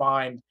of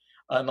define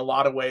in a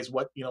lot of ways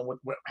what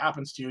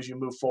happens to you as you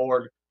move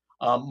forward.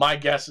 My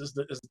guess is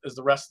that is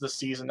the rest of the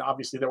season.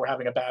 Obviously, they were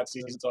having a bad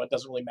season, so it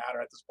doesn't really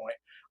matter at this point.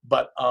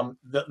 But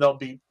they'll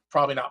be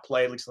probably not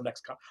play at least the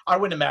next couple. I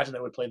wouldn't imagine they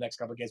would play the next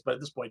couple of games, but at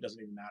this point, it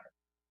doesn't even matter.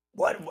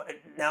 What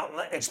now?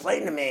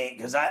 Explain to me,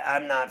 because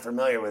I'm not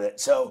familiar with it.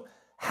 So,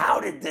 how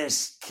did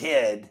this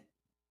kid?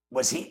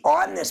 Was he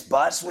on this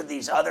bus with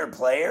these other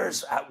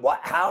players?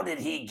 How did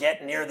he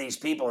get near these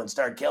people and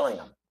start killing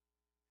them?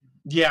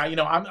 Yeah,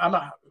 I'm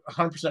not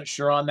 100%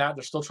 sure on that.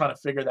 They're still trying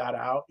to figure that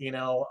out.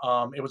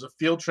 It was a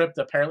field trip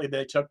that apparently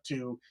they took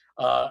to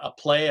a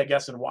play, I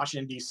guess, in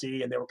Washington,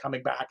 D.C., and they were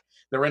coming back.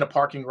 They were in a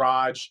parking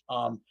garage.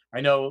 I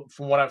know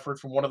from what I've heard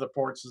from one of the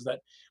reports is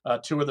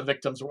that 2 of the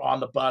victims were on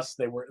the bus.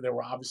 They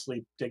were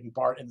obviously taking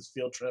part in this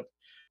field trip.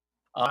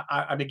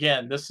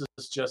 Again, this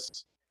is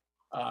just.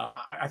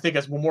 I think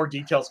as more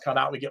details come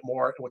out, we get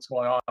more what's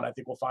going on. I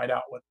think we'll find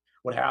out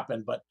what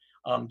happened. But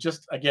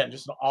just an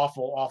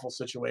awful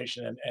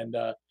situation, and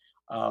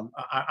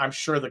I'm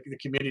sure the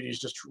community is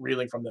just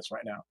reeling from this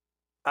right now.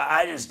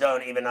 I just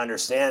don't even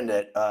understand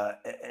it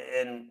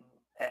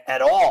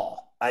at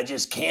all. I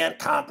just can't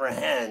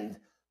comprehend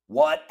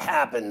what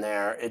happened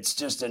there. It's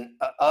just an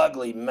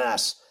ugly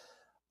mess.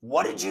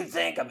 What did you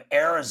think of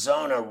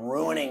Arizona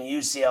ruining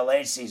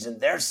UCLA season?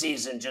 Their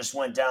season just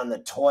went down the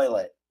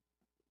toilet.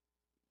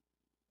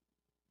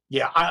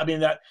 Yeah, I mean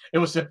that it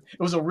was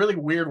a really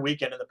weird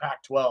weekend in the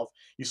Pac-12.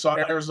 You saw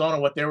Arizona,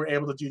 what they were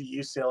able to do to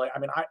UCLA. I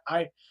mean,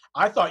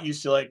 I thought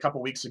UCLA a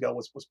couple weeks ago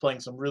was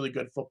playing some really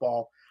good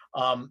football.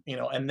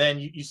 And then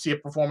you see a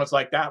performance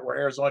like that where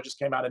Arizona just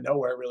came out of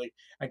nowhere really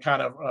and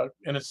kind of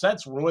in a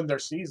sense ruined their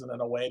season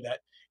in a way that,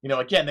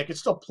 again, they could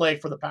still play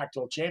for the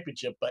Pac-12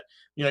 championship, but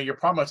you're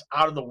pretty much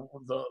out of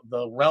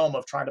the realm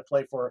of trying to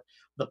play for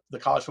the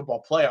college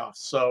football playoffs.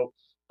 So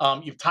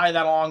you've tied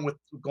that along with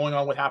going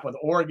on what happened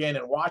with Oregon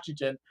and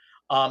Washington.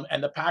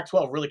 And the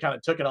Pac-12 really kind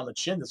of took it on the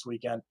chin this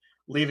weekend,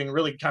 leaving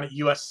really kind of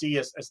USC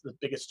as the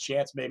biggest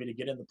chance maybe to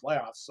get in the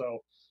playoffs. So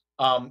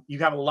you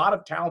have a lot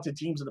of talented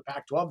teams in the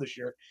Pac-12 this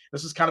year.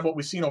 This is kind of what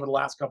we've seen over the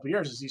last couple of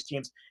years is these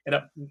teams end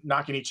up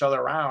knocking each other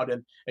around,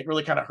 and it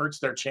really kind of hurts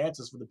their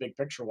chances for the big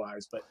picture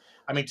wise. But,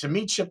 I mean, to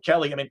me, Chip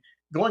Kelly,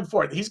 going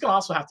forward, he's going to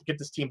also have to get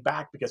this team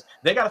back because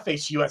they got to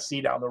face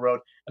USC down the road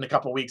in a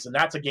couple of weeks, and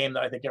that's a game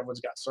that I think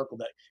everyone's got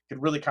circled that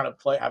could really kind of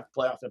have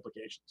playoff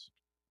implications.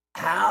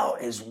 How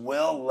is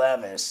Will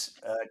Levis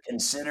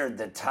considered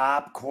the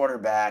top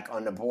quarterback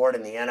on the board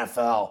in the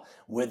NFL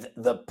with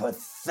the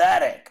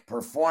pathetic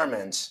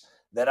performance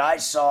that I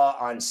saw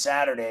on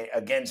Saturday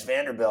against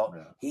Vanderbilt?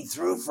 Yeah. He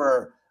threw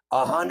for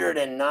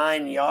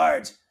 109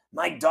 yards.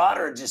 My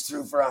daughter just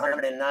threw for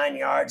 109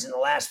 yards in the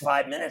last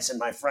 5 minutes in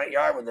my front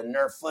yard with a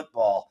Nerf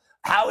football.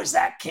 How is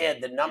that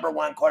kid the number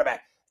one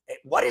quarterback?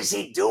 What is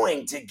he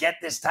doing to get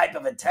this type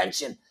of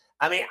attention?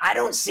 I mean, I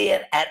don't see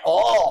it at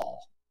all.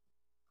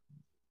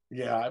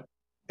 Yeah,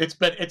 it's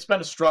been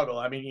a struggle.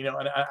 I mean, and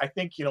I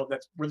think,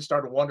 that's really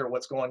started to wonder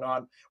what's going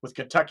on with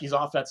Kentucky's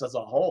offense as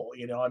a whole.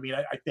 I mean,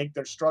 I think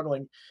they're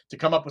struggling to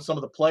come up with some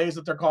of the plays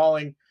that they're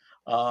calling.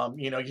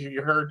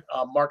 You heard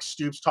Mark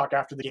Stoops talk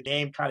after the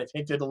game, kind of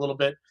hinted a little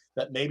bit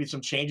that maybe some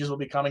changes will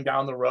be coming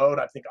down the road.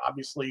 I think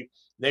obviously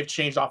they've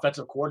changed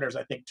offensive coordinators,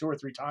 I think 2 or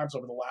 3 times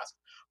over the last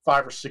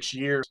 5 or 6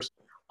 years.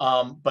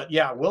 But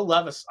yeah, Will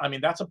Levis, I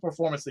mean, that's a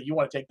performance that you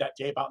want to take that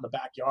tape out in the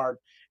backyard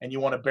and you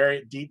want to bury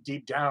it deep,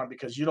 deep down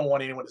because you don't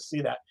want anyone to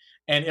see that.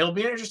 And it'll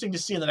be interesting to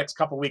see in the next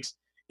couple of weeks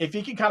if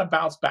he can kind of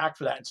bounce back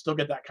for that and still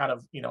get that kind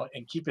of,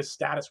 and keep his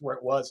status where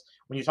it was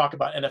when you talk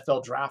about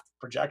NFL draft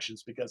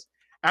projections, because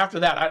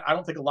after that, I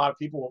don't think a lot of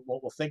people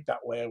will think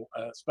that way,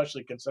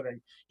 especially considering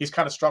he's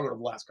kind of struggled over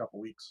the last couple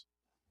of weeks.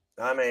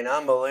 I mean,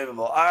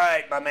 unbelievable. All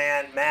right, my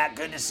man, Matt,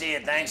 good to see you.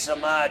 Thanks so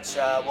much.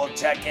 We'll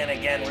check in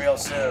again real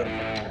soon.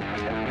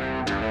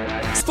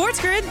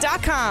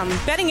 SportsGrid.com.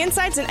 Betting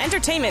insights and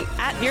entertainment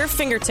at your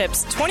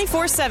fingertips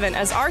 24/7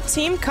 as our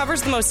team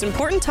covers the most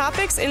important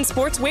topics in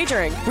sports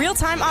wagering.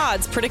 Real-time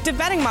odds, predictive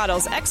betting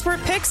models,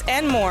 expert picks,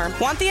 and more.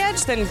 Want the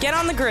edge? Then get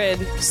on the grid.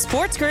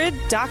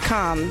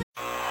 SportsGrid.com.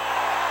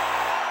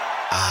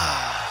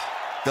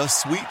 The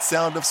sweet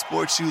sound of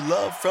sports you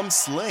love from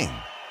Sling.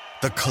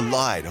 The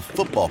collide of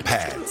football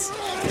pads.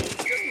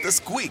 The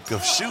squeak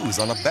of shoes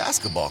on a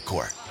basketball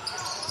court.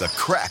 The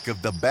crack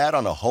of the bat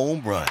on a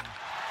home run.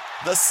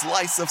 The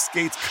slice of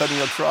skates cutting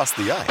across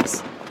the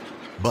ice.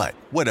 But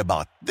what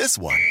about this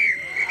one?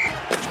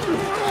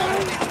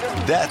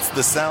 That's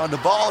the sound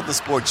of all the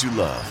sports you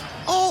love,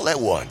 all at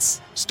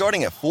once.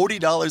 Starting at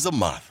 $40 a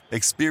month.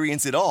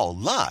 Experience it all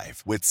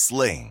live with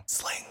Sling.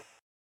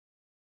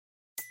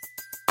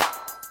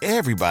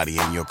 Everybody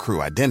in your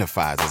crew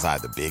identifies as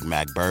either Big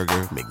Mac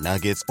Burger,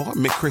 McNuggets, or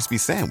McCrispy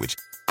Sandwich.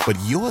 But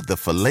you're the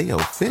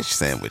Filet-O-Fish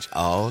Sandwich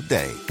all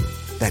day.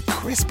 That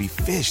crispy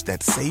fish,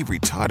 that savory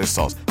tartar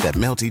sauce, that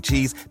melty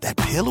cheese, that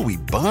pillowy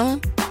bun.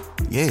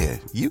 Yeah,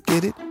 you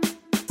get it.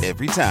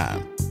 Every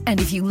time. And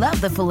if you love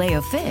the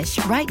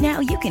Filet-O-Fish, right now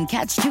you can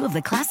catch 2 of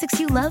the classics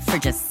you love for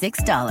just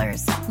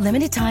 $6.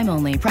 Limited time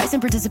only. Price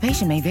and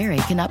participation may vary.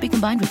 Cannot be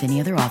combined with any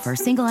other offer.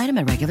 Single item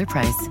at regular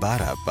price.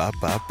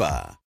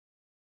 Ba-da-ba-ba-ba.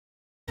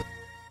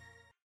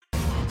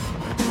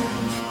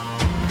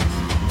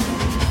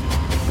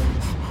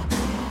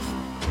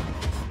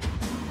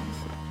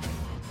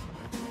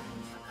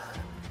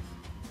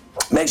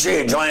 Make sure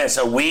you join us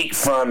a week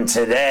from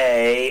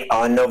today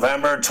on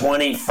November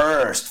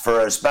 21st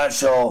for a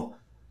special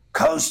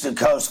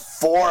coast-to-coast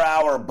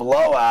 4-hour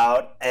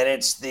blowout, and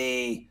it's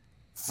the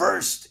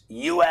first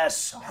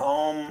U.S.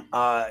 home,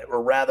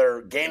 or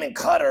rather game and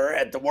cutter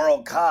at the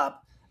World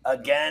Cup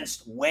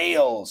against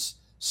Wales.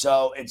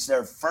 So it's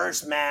their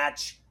first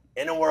match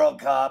in a World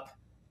Cup,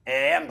 and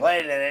they haven't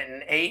played in it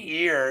in 8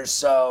 years,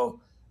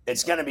 so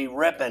it's going to be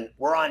ripping.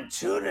 We're on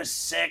 2 to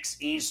 6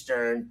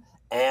 Eastern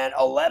and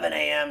 11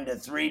 a.m. to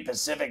 3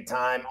 Pacific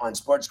time on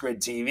Sports Grid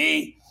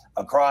TV,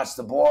 across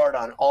the board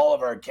on all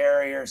of our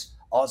carriers,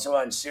 also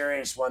on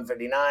Sirius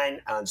 159,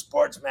 on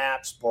Sports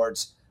Map,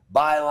 Sports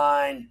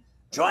Byline.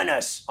 Join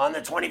us on the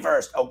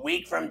 21st, a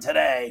week from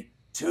today,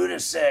 2 to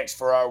 6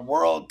 for our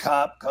World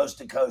Cup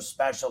coast-to-coast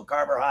special.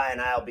 Carver High and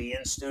I will be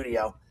in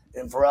studio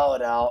in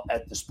Forelladale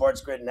at the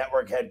Sports Grid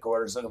Network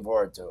headquarters. Looking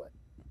forward to it.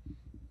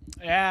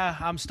 Yeah,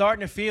 I'm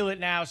starting to feel it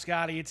now,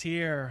 Scotty. It's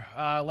here.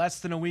 Less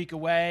than a week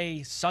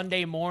away.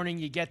 Sunday morning,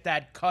 you get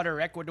that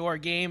Qatar-Ecuador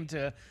game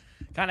to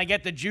kind of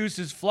get the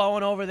juices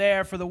flowing over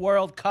there for the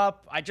World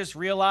Cup. I just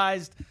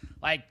realized,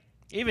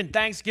 even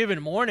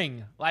Thanksgiving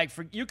morning,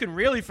 you can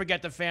really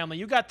forget the family.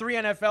 You got 3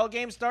 NFL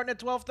games starting at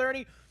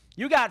 12:30.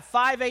 You got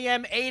 5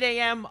 a.m., 8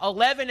 a.m.,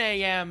 11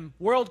 a.m.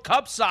 World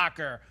Cup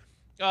soccer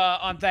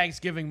on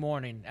Thanksgiving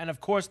morning. And,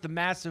 of course, the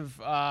massive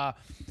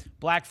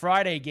Black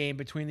Friday game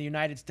between the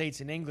United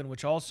States and England,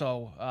 which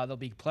also there'll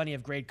be plenty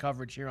of great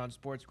coverage here on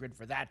Sports Grid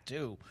for that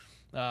too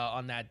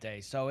on that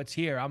day. So it's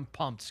here. I'm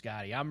pumped,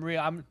 Scotty.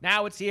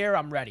 Now it's here.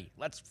 I'm ready.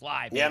 Let's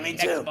fly. Yeah, me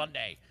too. Next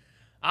Monday.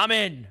 I'm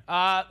in.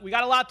 We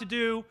got a lot to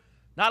do.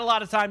 Not a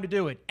lot of time to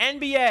do it.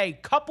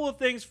 NBA, couple of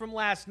things from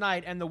last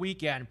night and the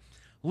weekend.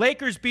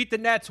 Lakers beat the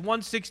Nets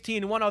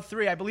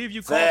 116-103. I believe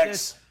you called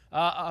this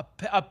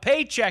a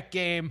paycheck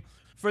game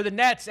for the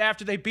Nets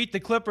after they beat the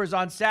Clippers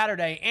on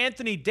Saturday.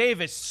 Anthony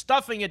Davis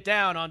stuffing it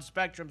down on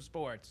Spectrum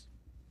Sports.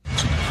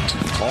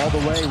 All the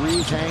way,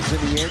 Reeves hangs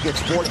in the air,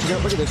 gets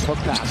fortunate. Look at this hook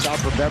pass out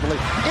for Beverly.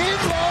 In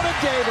low to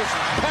Davis.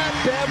 Pat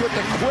Bev with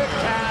the quick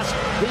pass.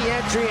 The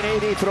entry,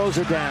 and AD throws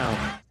it down.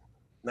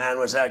 Man,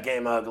 was that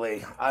game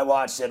ugly. I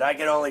watched it. I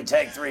could only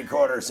take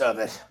 3/4 of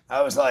it.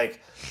 I was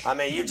like,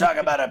 you talk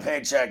about a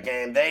paycheck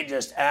game. They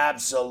just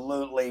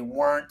absolutely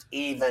weren't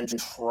even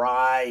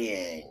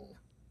trying.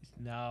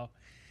 No.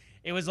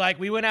 It was like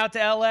we went out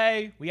to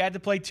L.A. We had to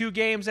play 2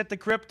 games at the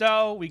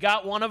Crypto. We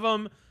got one of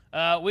them.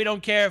 We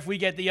don't care if we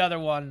get the other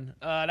one.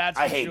 That's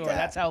for I hate sure. that.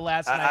 That's how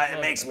last night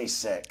it makes me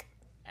sick.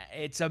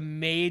 It's a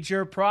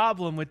major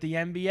problem with the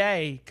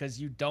NBA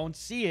because you don't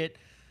see it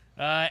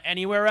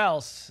anywhere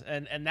else,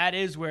 and that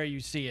is where you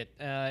see it,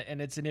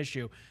 and it's an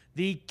issue.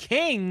 The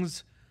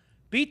Kings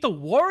beat the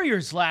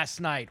Warriors last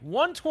night,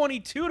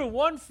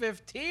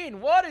 122-115.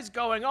 What is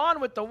going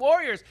on with the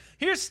Warriors?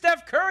 Here's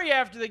Steph Curry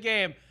after the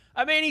game.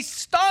 He's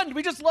stunned.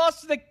 We just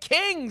lost to the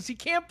Kings. He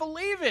can't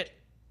believe it.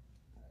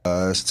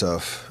 It's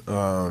tough.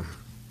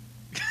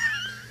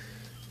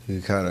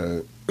 You kind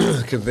of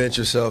convince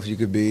yourself you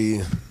could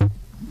be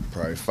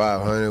probably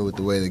 500 with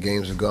the way the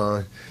games have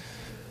gone.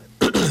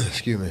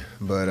 Excuse me.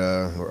 But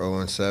we're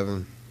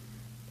 0-7.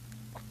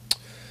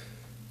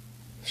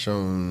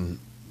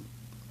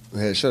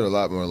 We showed a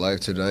lot more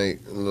life tonight,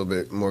 a little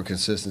bit more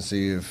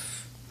consistency of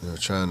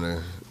trying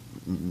to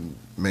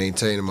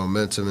maintain the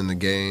momentum in the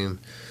game.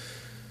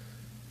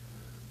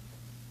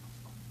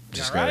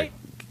 Just gotta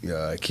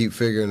keep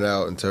figuring it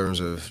out in terms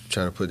of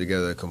trying to put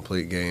together a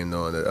complete game,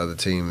 knowing that the other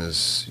team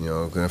is,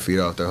 going to feed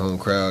off their home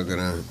crowd, going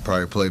to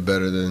probably play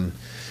better than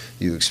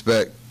you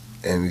expect,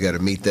 and we got to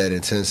meet that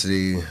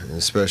intensity,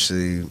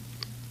 especially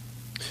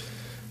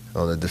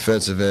on the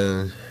defensive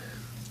end.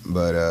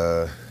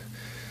 But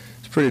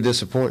it's pretty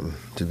disappointing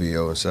to be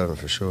 0-7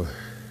 for sure.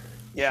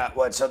 Yeah,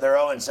 so they're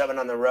 0-7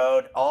 on the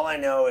road. All I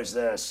know is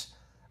this.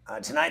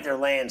 Tonight they're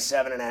laying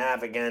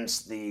 7.5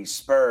 against the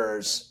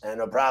Spurs, and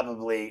they'll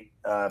probably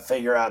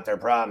figure out their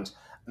problems.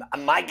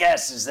 My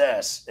guess is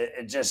this,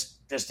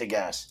 just a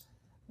guess.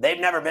 They've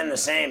never been the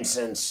same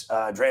since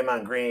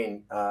Draymond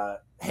Green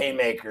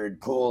haymakered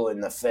Poole in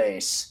the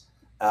face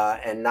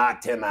and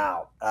knocked him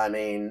out.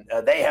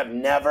 They have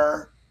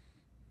never,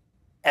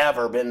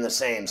 ever been the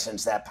same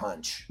since that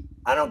punch.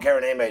 I don't care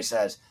what anybody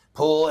says.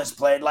 Poole has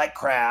played like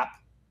crap.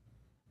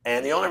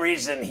 And the only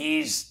reason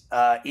he's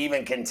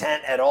even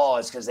content at all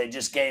is because they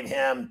just gave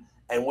him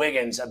and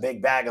Wiggins a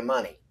big bag of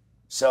money.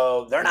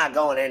 So they're not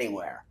going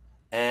anywhere.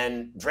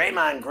 And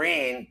Draymond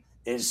Green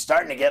is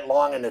starting to get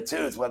long in the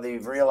tooth, whether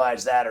you've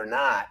realized that or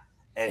not.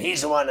 And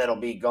he's the one that'll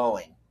be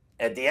going.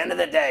 At the end of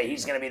the day,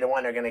 he's going to be the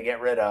one they're going to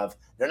get rid of.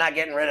 They're not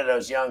getting rid of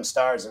those young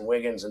stars in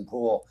Wiggins and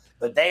Poole,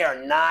 but they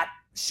are not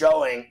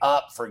showing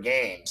up for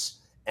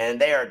games.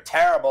 And they are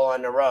terrible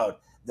on the road.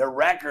 Their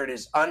record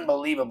is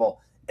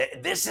unbelievable.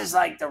 This is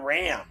like the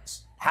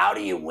Rams. How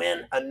do you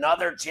win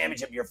another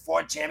championship, your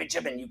 4th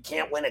championship, and you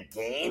can't win a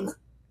game?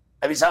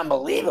 It's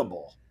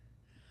unbelievable.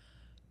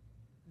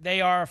 They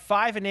are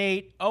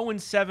 5-8,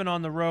 0-7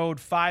 on the road,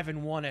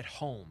 5-1 at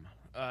home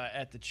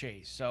at the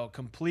Chase. So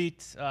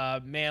complete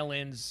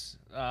mail-ins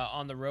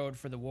on the road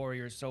for the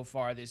Warriors so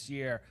far this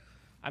year.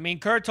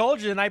 Kurt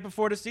told you the night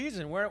before the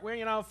season,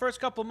 we're first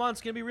couple of months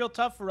going to be real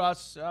tough for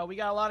us. We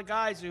got a lot of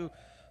guys who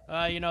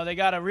they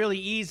got to really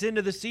ease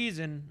into the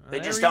season. They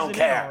just don't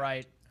care. All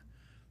right.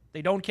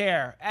 They don't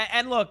care.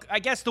 And look, I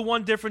guess the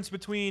one difference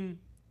between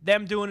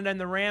them doing it and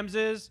the Rams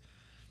is,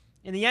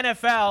 in the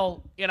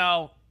NFL,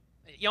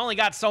 you only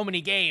got so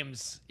many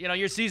games.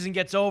 Your season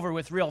gets over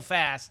with real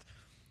fast.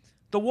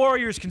 The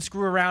Warriors can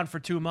screw around for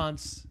 2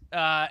 months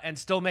and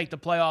still make the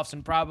playoffs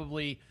and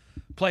probably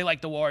play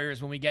like the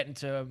Warriors when we get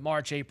into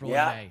March, April,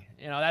 and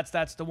May.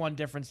 That's the one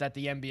difference that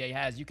the NBA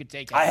has. You could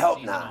take the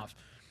season off.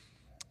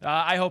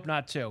 I hope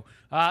not, too.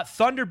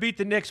 Thunder beat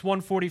the Knicks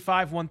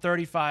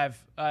 145-135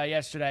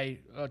 yesterday.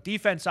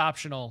 Defense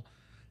optional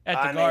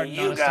at the Garden.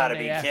 You got to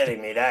be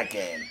kidding me, that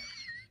game.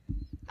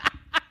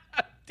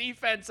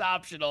 Defense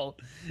optional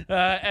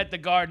at the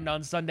Garden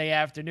on Sunday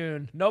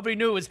afternoon. Nobody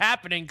knew it was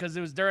happening because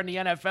it was during the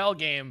NFL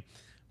game.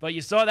 But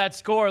you saw that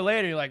score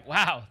later. You're like,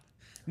 wow.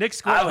 Knicks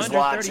scored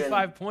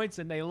 135 points,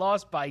 and they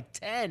lost by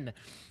 10.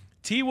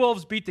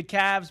 T-Wolves beat the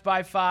Cavs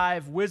by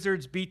 5.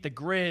 Wizards beat the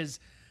Grizz.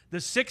 The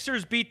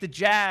Sixers beat the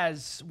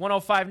Jazz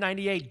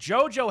 105-98.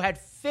 JoJo had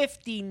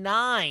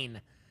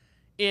 59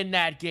 in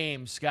that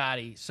game,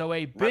 Scotty. So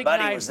a big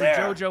night for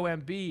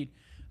JoJo Embiid.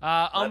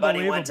 My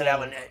buddy went to that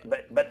one.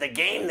 But the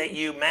game that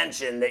you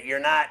mentioned that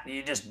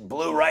you just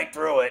blew right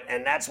through it,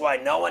 and that's why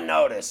no one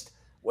noticed,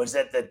 was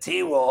that the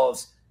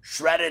T-Wolves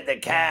shredded the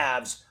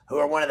Cavs, who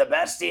are one of the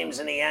best teams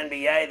in the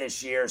NBA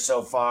this year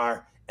so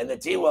far, and the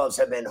T-Wolves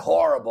have been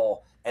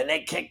horrible, and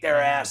they kicked their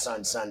ass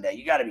on Sunday.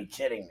 You got to be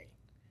kidding me.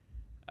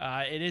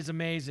 It is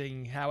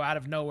amazing how out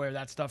of nowhere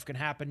that stuff can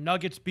happen.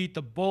 Nuggets beat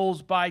the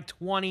Bulls by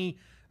 20.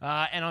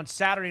 And on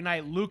Saturday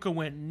night, Luka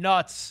went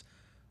nuts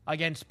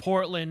against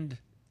Portland.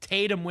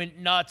 Tatum went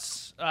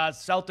nuts.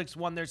 Celtics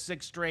won their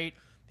 6th straight.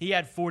 He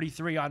had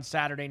 43 on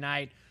Saturday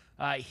night.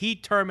 He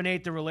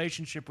terminated the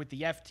relationship with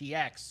the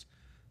FTX.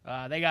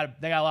 They got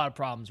a lot of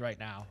problems right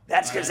now.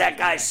 That's because that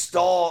guy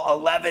stole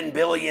 $11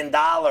 billion,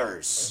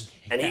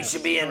 and he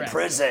should be in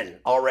prison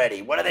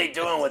already. What are they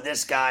doing with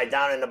this guy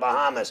down in the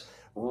Bahamas?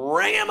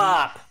 Ring him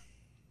up.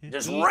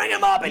 Just ring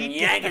him up and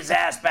yank his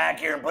ass back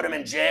here and put him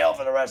in jail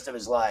for the rest of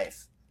his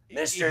life.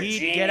 Mr.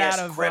 Genius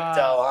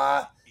Crypto,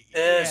 huh?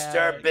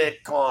 Mr.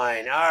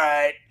 Bitcoin. All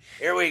right.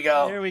 Here we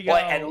go. Here we go. Boy,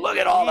 and look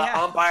at all the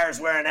umpires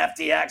wearing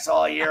FTX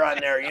all year on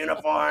their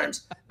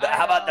uniforms.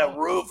 How about the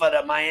roof of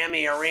the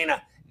Miami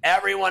Arena?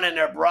 Everyone and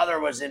their brother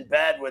was in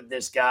bed with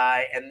this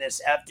guy and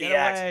this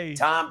FTX.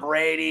 Tom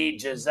Brady,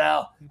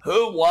 Giselle.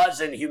 Who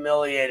wasn't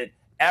humiliated?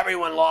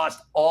 Everyone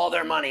lost all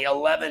their money,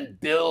 $11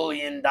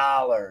 billion.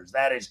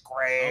 That is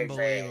crazy.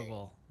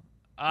 Unbelievable.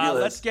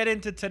 Let's get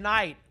into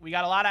tonight. We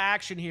got a lot of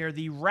action here.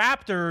 The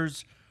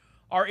Raptors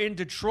are in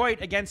Detroit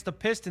against the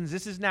Pistons.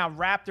 This is now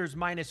Raptors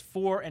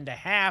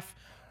 -4.5.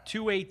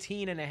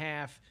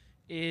 218.5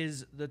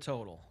 is the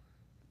total.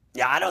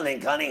 Yeah, I don't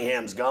think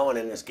Cunningham's going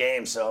in this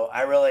game, so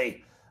I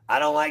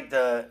don't like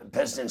the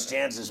Pistons'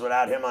 chances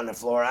without him on the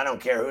floor. I don't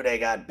care who they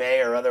got,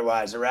 Bay or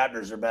otherwise. The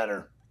Raptors are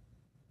better.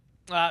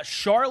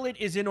 Charlotte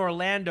is in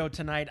Orlando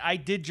tonight. I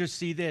did just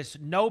see this.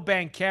 No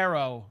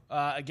Banchero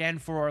again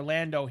for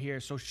Orlando here.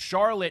 So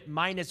Charlotte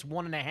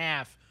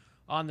 -1.5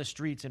 on the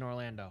streets in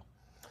Orlando.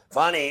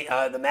 Funny,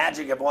 the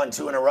Magic have won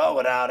 2 in a row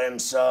without him,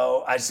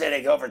 so I say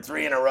they go for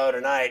 3 in a row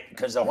tonight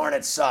because the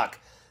Hornets suck.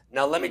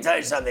 Now, let me tell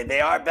you something.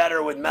 They are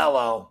better with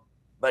Melo,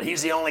 but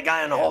he's the only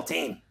guy on the whole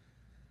team.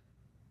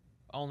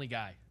 Only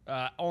guy.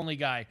 Only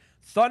guy.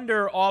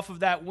 Thunder, off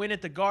of that win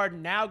at the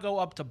Garden, now go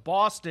up to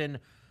Boston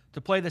to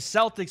play the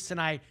Celtics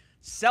tonight.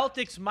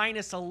 Celtics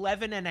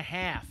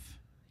 -11.5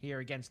 here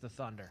against the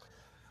Thunder.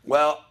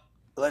 Well,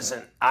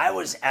 listen, I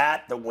was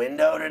at the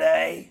window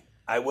today,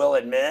 I will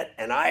admit,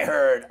 and I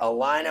heard a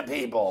line of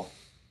people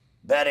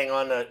betting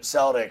on the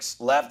Celtics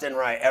left and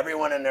right.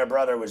 Everyone and their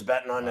brother was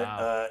betting on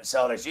the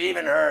Celtics. You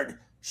even heard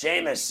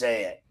Seamus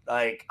say it.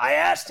 Like, I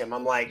asked him,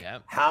 I'm like,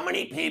 how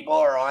many people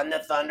are on the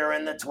Thunder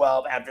in the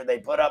 12 after they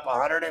put up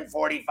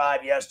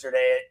 145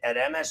 yesterday at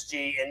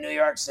MSG in New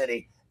York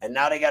City, and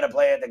now they got to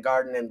play at the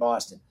Garden in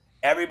Boston?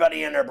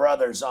 Everybody and their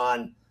brothers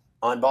on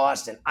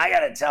Boston. I got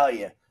to tell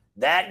you,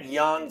 that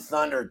young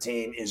Thunder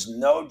team is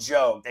no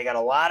joke. They got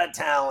a lot of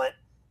talent,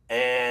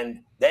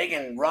 and they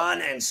can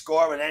run and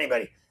score with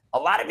anybody. A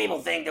lot of people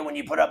think that when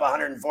you put up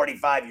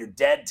 145, you're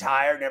dead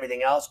tired and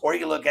everything else, or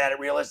you can look at it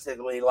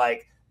realistically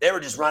like they were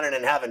just running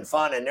and having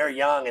fun, and they're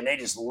young, and they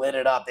just lit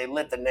it up. They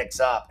lit the Knicks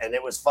up, and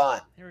it was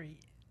fun.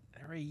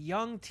 They're a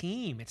young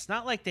team. It's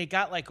not like they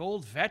got like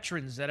old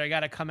veterans that are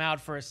got to come out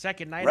for a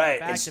second night. Right,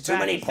 it's too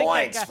many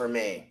points for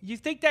me. You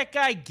think that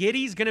guy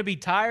Giddey's going to be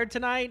tired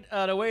tonight?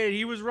 The way that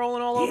he was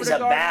rolling all over the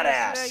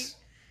Garden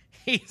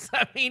He's a badass.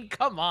 I mean,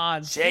 come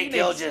on. Shai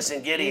Gilgeous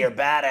and Giddey are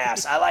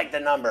badass. I like the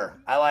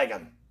number. I like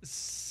them.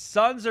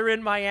 Suns are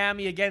in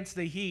Miami against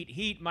the Heat.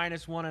 Heat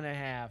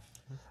 -1.5.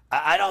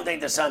 I don't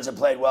think the Suns have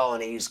played well on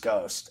the East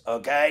Coast,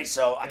 okay?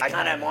 So I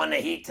kind of am on the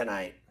Heat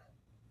tonight.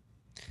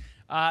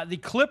 The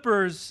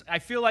Clippers, I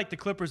feel like the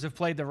Clippers have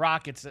played the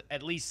Rockets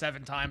at least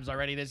 7 times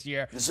already this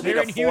year. This will be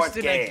the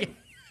 4th game.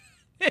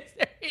 They're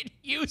in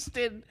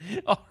Houston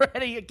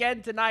already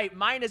again tonight,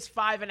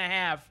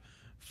 -5.5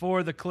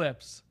 for the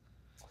Clips.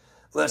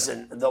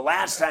 Listen, the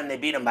last time they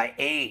beat them by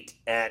 8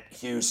 at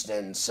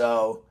Houston,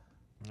 so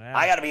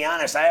I got to be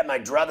honest, I have my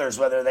druthers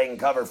whether they can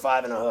cover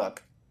 5 and a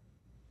hook.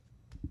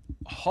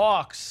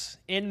 Hawks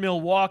in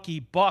Milwaukee,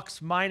 Bucks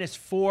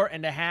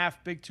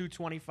 -4.5, big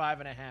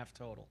 225.5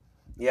 total.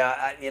 Yeah,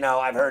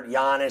 I've heard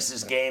Giannis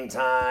is game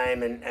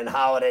time and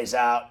Holiday's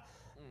out.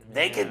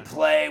 They could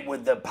play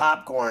with the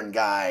popcorn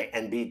guy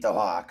and beat the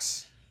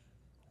Hawks.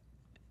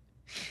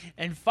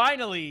 And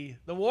finally,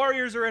 the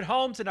Warriors are at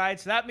home tonight,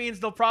 so that means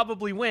they'll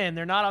probably win.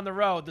 They're not on the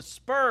road. The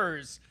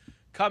Spurs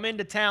come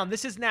into town.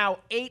 This is now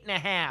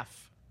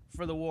 8.5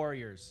 for the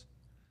Warriors.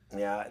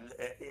 Yeah,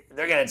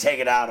 they're going to take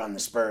it out on the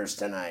Spurs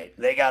tonight.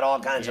 They got all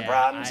kinds of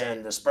problems,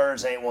 and the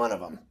Spurs ain't one of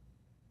them.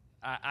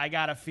 I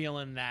got a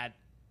feeling that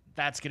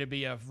that's going to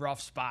be a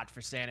rough spot for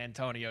San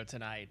Antonio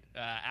tonight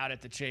out at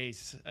the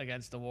Chase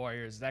against the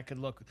Warriors. That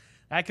could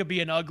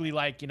be an ugly,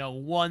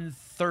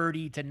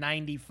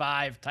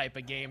 130-95 type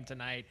of game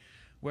tonight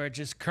where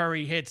just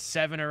Curry hits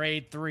 7 or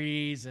 8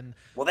 threes. And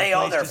well, they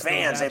owe their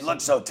fans. They look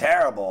so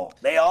terrible.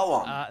 They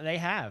owe them. They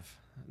have.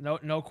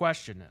 No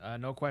question.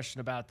 No question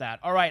about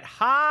that. All right,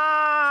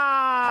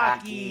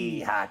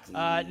 hockey.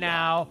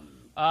 Now,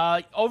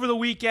 over the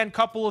weekend,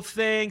 couple of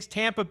things.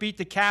 Tampa beat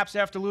the Caps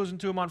after losing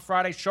to them on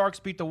Friday. Sharks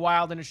beat the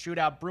Wild in a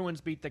shootout.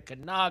 Bruins beat the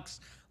Canucks.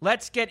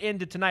 Let's get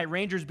into tonight.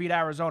 Rangers beat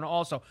Arizona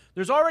also.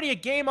 There's already a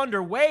game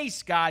underway,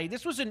 Scotty.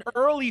 This was an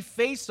early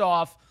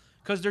face-off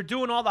because they're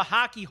doing all the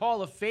Hockey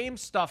Hall of Fame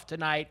stuff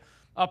tonight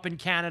up in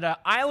Canada.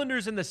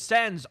 Islanders and the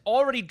Sens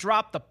already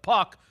dropped the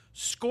puck.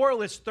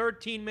 Scoreless,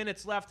 13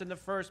 minutes left in the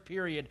first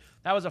period.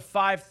 That was a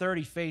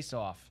 5:30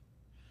 face-off.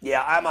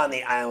 Yeah, I'm on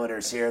the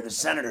Islanders here. The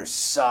Senators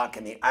suck,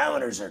 and the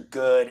Islanders are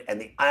good,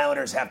 and the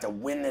Islanders have to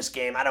win this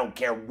game. I don't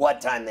care what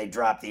time they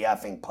drop the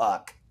effing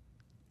puck.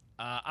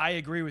 I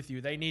agree with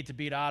you. They need to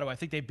beat Ottawa. I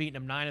think they've beaten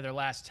them 9 of their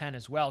last 10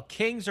 as well.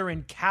 Kings are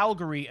in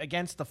Calgary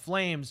against the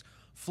Flames.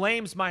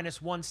 Flames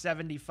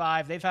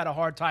 -175. They've had a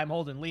hard time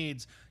holding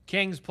leads.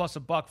 Kings plus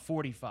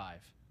 $1.45.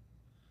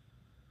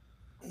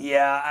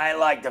 Yeah, I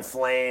like the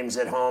Flames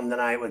at home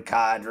tonight with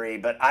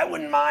Kadri, but I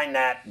wouldn't mind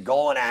that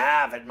goal and a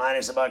half at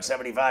minus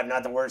 $1.75.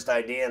 Not the worst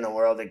idea in the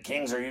world. The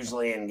Kings are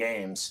usually in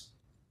games.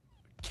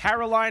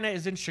 Carolina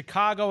is in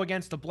Chicago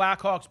against the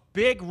Blackhawks.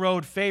 Big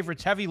road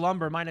favorites. Heavy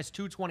lumber minus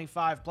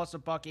 225 plus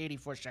 $1.80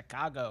 for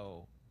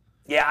Chicago.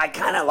 Yeah, I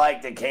kind of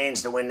like the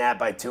Canes to win that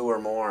by 2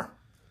 or more.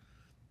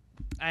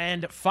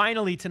 And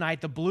finally tonight,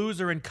 the Blues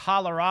are in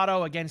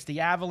Colorado against the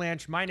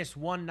Avalanche. Minus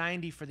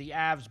 190 for the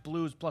Avs.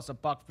 Blues plus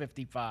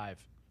 $1.55.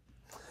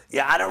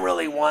 Yeah, I don't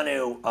really want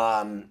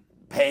to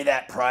pay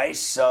that price.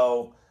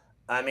 So,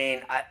 I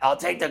mean, I'll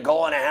take the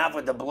goal and a half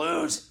with the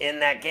Blues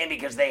in that game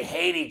because they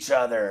hate each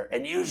other.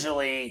 And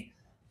usually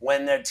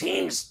when their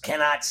teams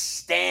cannot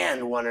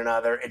stand one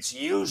another, it's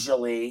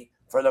usually,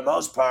 for the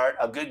most part,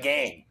 a good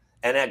game.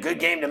 And a good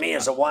game to me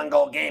is a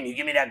 1-goal game. You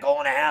give me that goal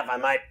and a half, I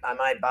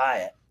might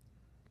buy it.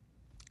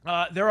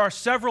 There are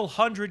several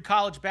hundred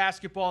college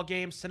basketball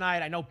games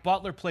tonight. I know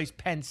Butler plays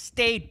Penn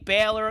State,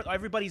 Baylor.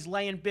 Everybody's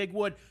laying big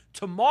wood.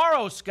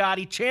 Tomorrow,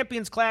 Scotty,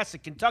 Champions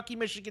Classic, Kentucky,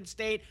 Michigan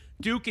State,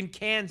 Duke, and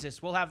Kansas.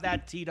 We'll have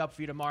that teed up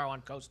for you tomorrow on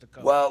Coast to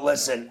Coast. Well,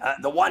 listen,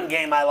 the one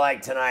game I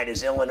like tonight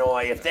is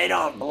Illinois. If they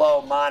don't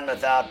blow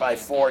Monmouth out by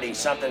 40,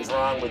 something's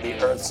wrong with the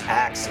Earth's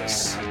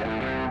axis.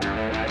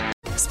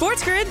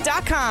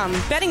 SportsGrid.com.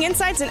 Betting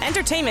insights and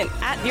entertainment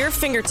at your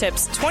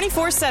fingertips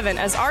 24/7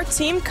 as our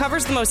team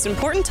covers the most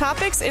important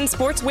topics in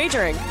sports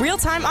wagering.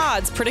 Real-time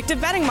odds, predictive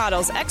betting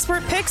models,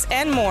 expert picks,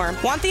 and more.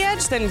 Want the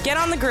edge? Then get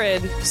on the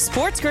grid.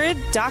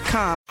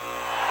 SportsGrid.com.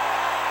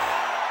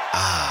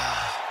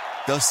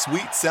 The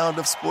sweet sound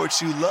of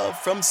sports you love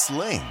from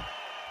Sling.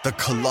 The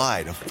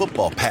collide of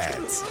football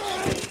pads.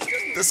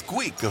 The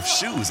squeak of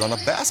shoes on a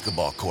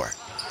basketball court.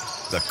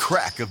 The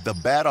crack of the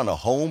bat on a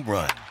home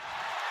run.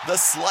 The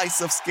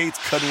slice of skates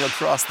cutting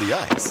across the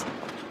ice.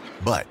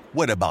 But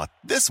what about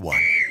this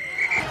one?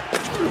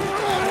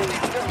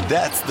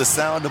 That's the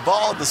sound of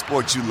all the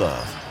sports you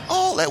love,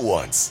 all at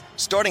once.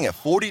 Starting at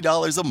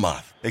 $40 a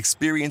month.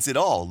 Experience it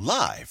all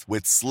live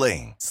with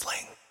Sling.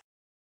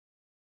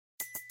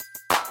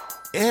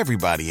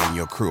 Everybody in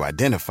your crew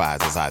identifies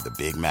as either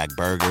Big Mac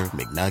Burger,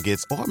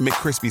 McNuggets, or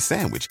McCrispy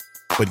Sandwich.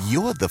 But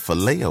you're the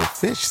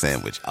Filet-O-Fish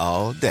Sandwich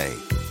all day.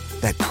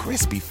 That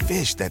crispy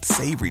fish, that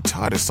savory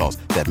tartar sauce,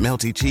 that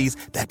melty cheese,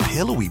 that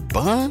pillowy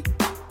bun.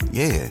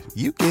 Yeah,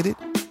 you get it.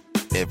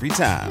 Every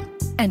time.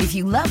 And if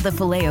you love the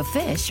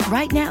Filet-O-Fish,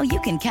 right now you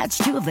can catch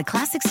 2 of the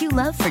classics you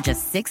love for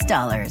just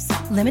 $6.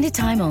 Limited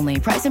time only.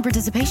 Price and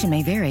participation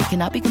may vary.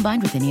 Cannot be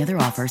combined with any other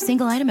offer.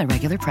 Single item at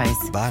regular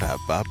price.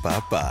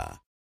 Ba-da-ba-ba-ba.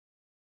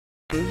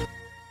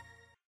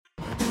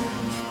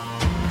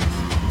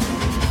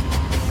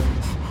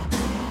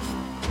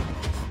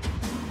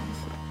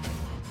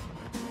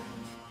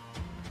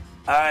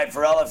 All right,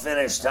 Varela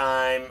finish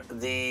time.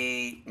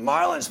 The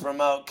Marlins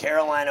promote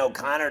Caroline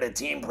O'Connor to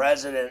team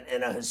president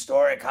in a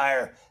historic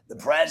hire. The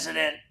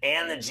president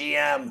and the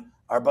GM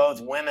are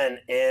both women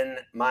in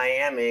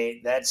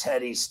Miami. That's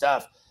heady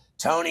stuff.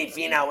 Tony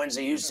Finau wins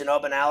the Houston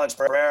Open. Alex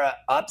Pereira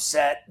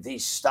upset the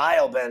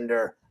style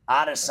bender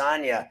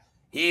Adesanya.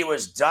 He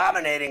was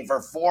dominating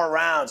for 4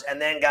 rounds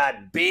and then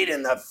got beat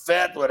in the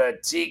 5th with a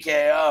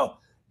TKO.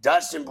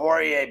 Dustin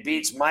Poirier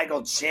beats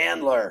Michael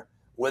Chandler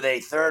with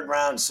a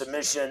 3rd-round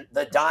submission.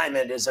 The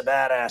Diamond is a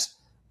badass.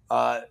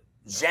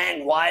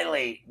 Zhang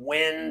Weili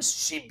wins.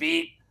 She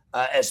beat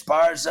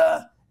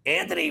Esparza.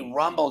 Anthony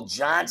Rumble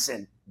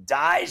Johnson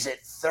dies at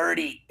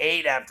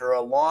 38 after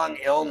a long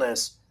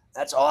illness.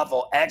 That's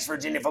awful.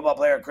 Ex-Virginia football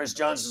player Chris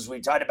Jones, as we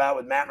talked about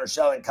with Matt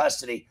Murchell in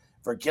custody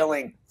for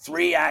killing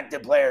 3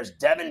 active players,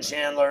 Devin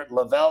Chandler,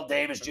 Lavelle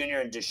Davis Jr.,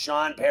 and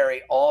Deshaun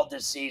Perry, all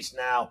deceased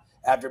now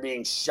after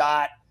being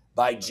shot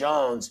by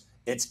Jones.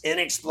 It's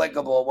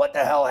inexplicable what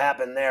the hell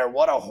happened there.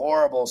 What a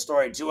horrible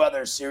story. 2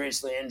 others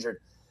seriously injured.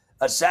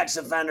 A sex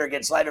offender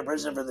gets life in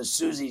prison for the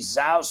Susie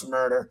Zaus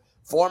murder.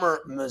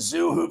 Former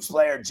Mizzou Hoops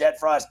player Jet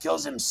Frost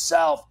kills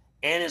himself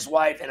and his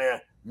wife in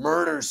a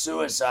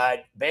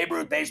murder-suicide. Babe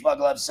Ruth baseball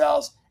glove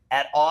sells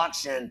at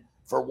auction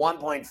for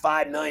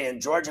 $1.5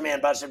 million. Georgia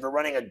man busted for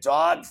running a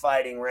dog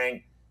fighting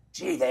ring.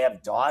 Gee, they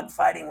have dog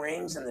fighting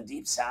rings in the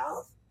Deep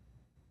South?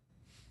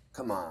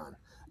 Come on.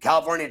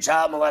 California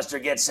child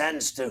molester gets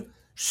sentenced to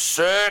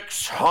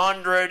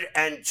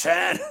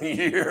 610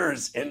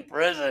 years in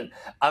prison.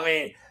 I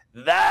mean,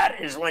 that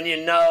is when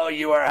you know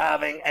you are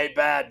having a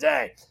bad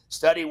day.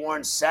 Study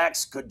warns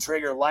sex could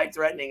trigger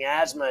life-threatening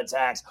asthma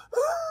attacks.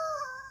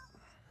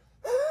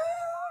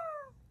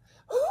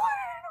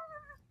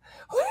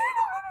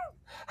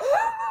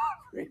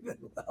 Breathing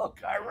well,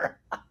 Carver.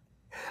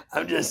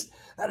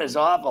 That is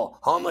awful.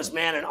 Homeless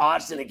man in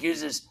Austin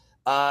accuses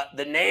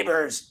the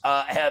neighbors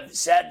have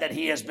said that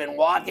he has been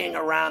walking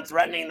around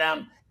threatening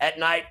them at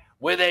night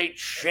with a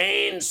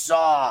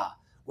chainsaw.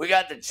 We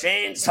got the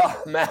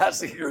chainsaw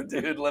massacre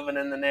dude living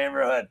in the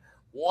neighborhood.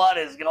 What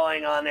is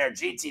going on there?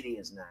 GTD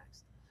is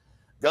next.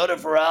 Go to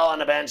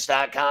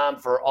PharrellOnTheBench.com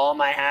for all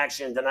my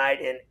action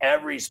tonight in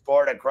every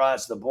sport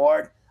across the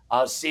board.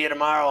 I'll see you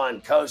tomorrow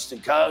on Coast to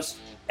Coast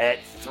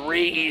at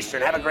 3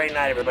 Eastern. Have a great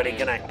night, everybody.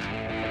 Good night.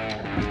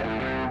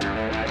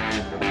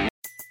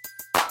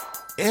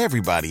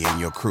 Everybody in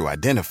your crew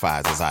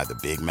identifies as either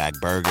Big Mac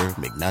Burger,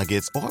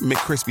 McNuggets, or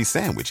McCrispy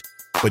Sandwich.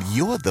 But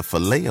you're the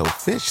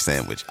Filet-O-Fish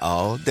Sandwich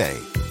all day.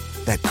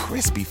 That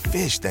crispy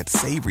fish, that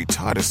savory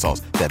tartar sauce,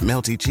 that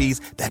melty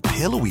cheese, that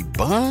pillowy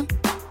bun.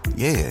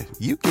 Yeah,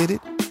 you get it.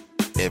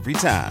 Every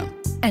time.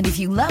 And if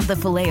you love the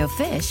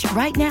Filet-O-Fish,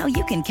 right now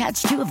you can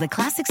catch 2 of the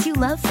classics you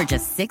love for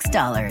just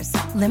 $6.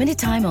 Limited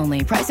time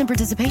only. Price and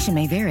participation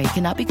may vary.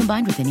 Cannot be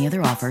combined with any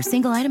other offer.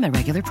 Single item at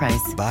regular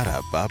price.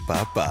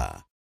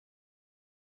 Ba-da-ba-ba-ba.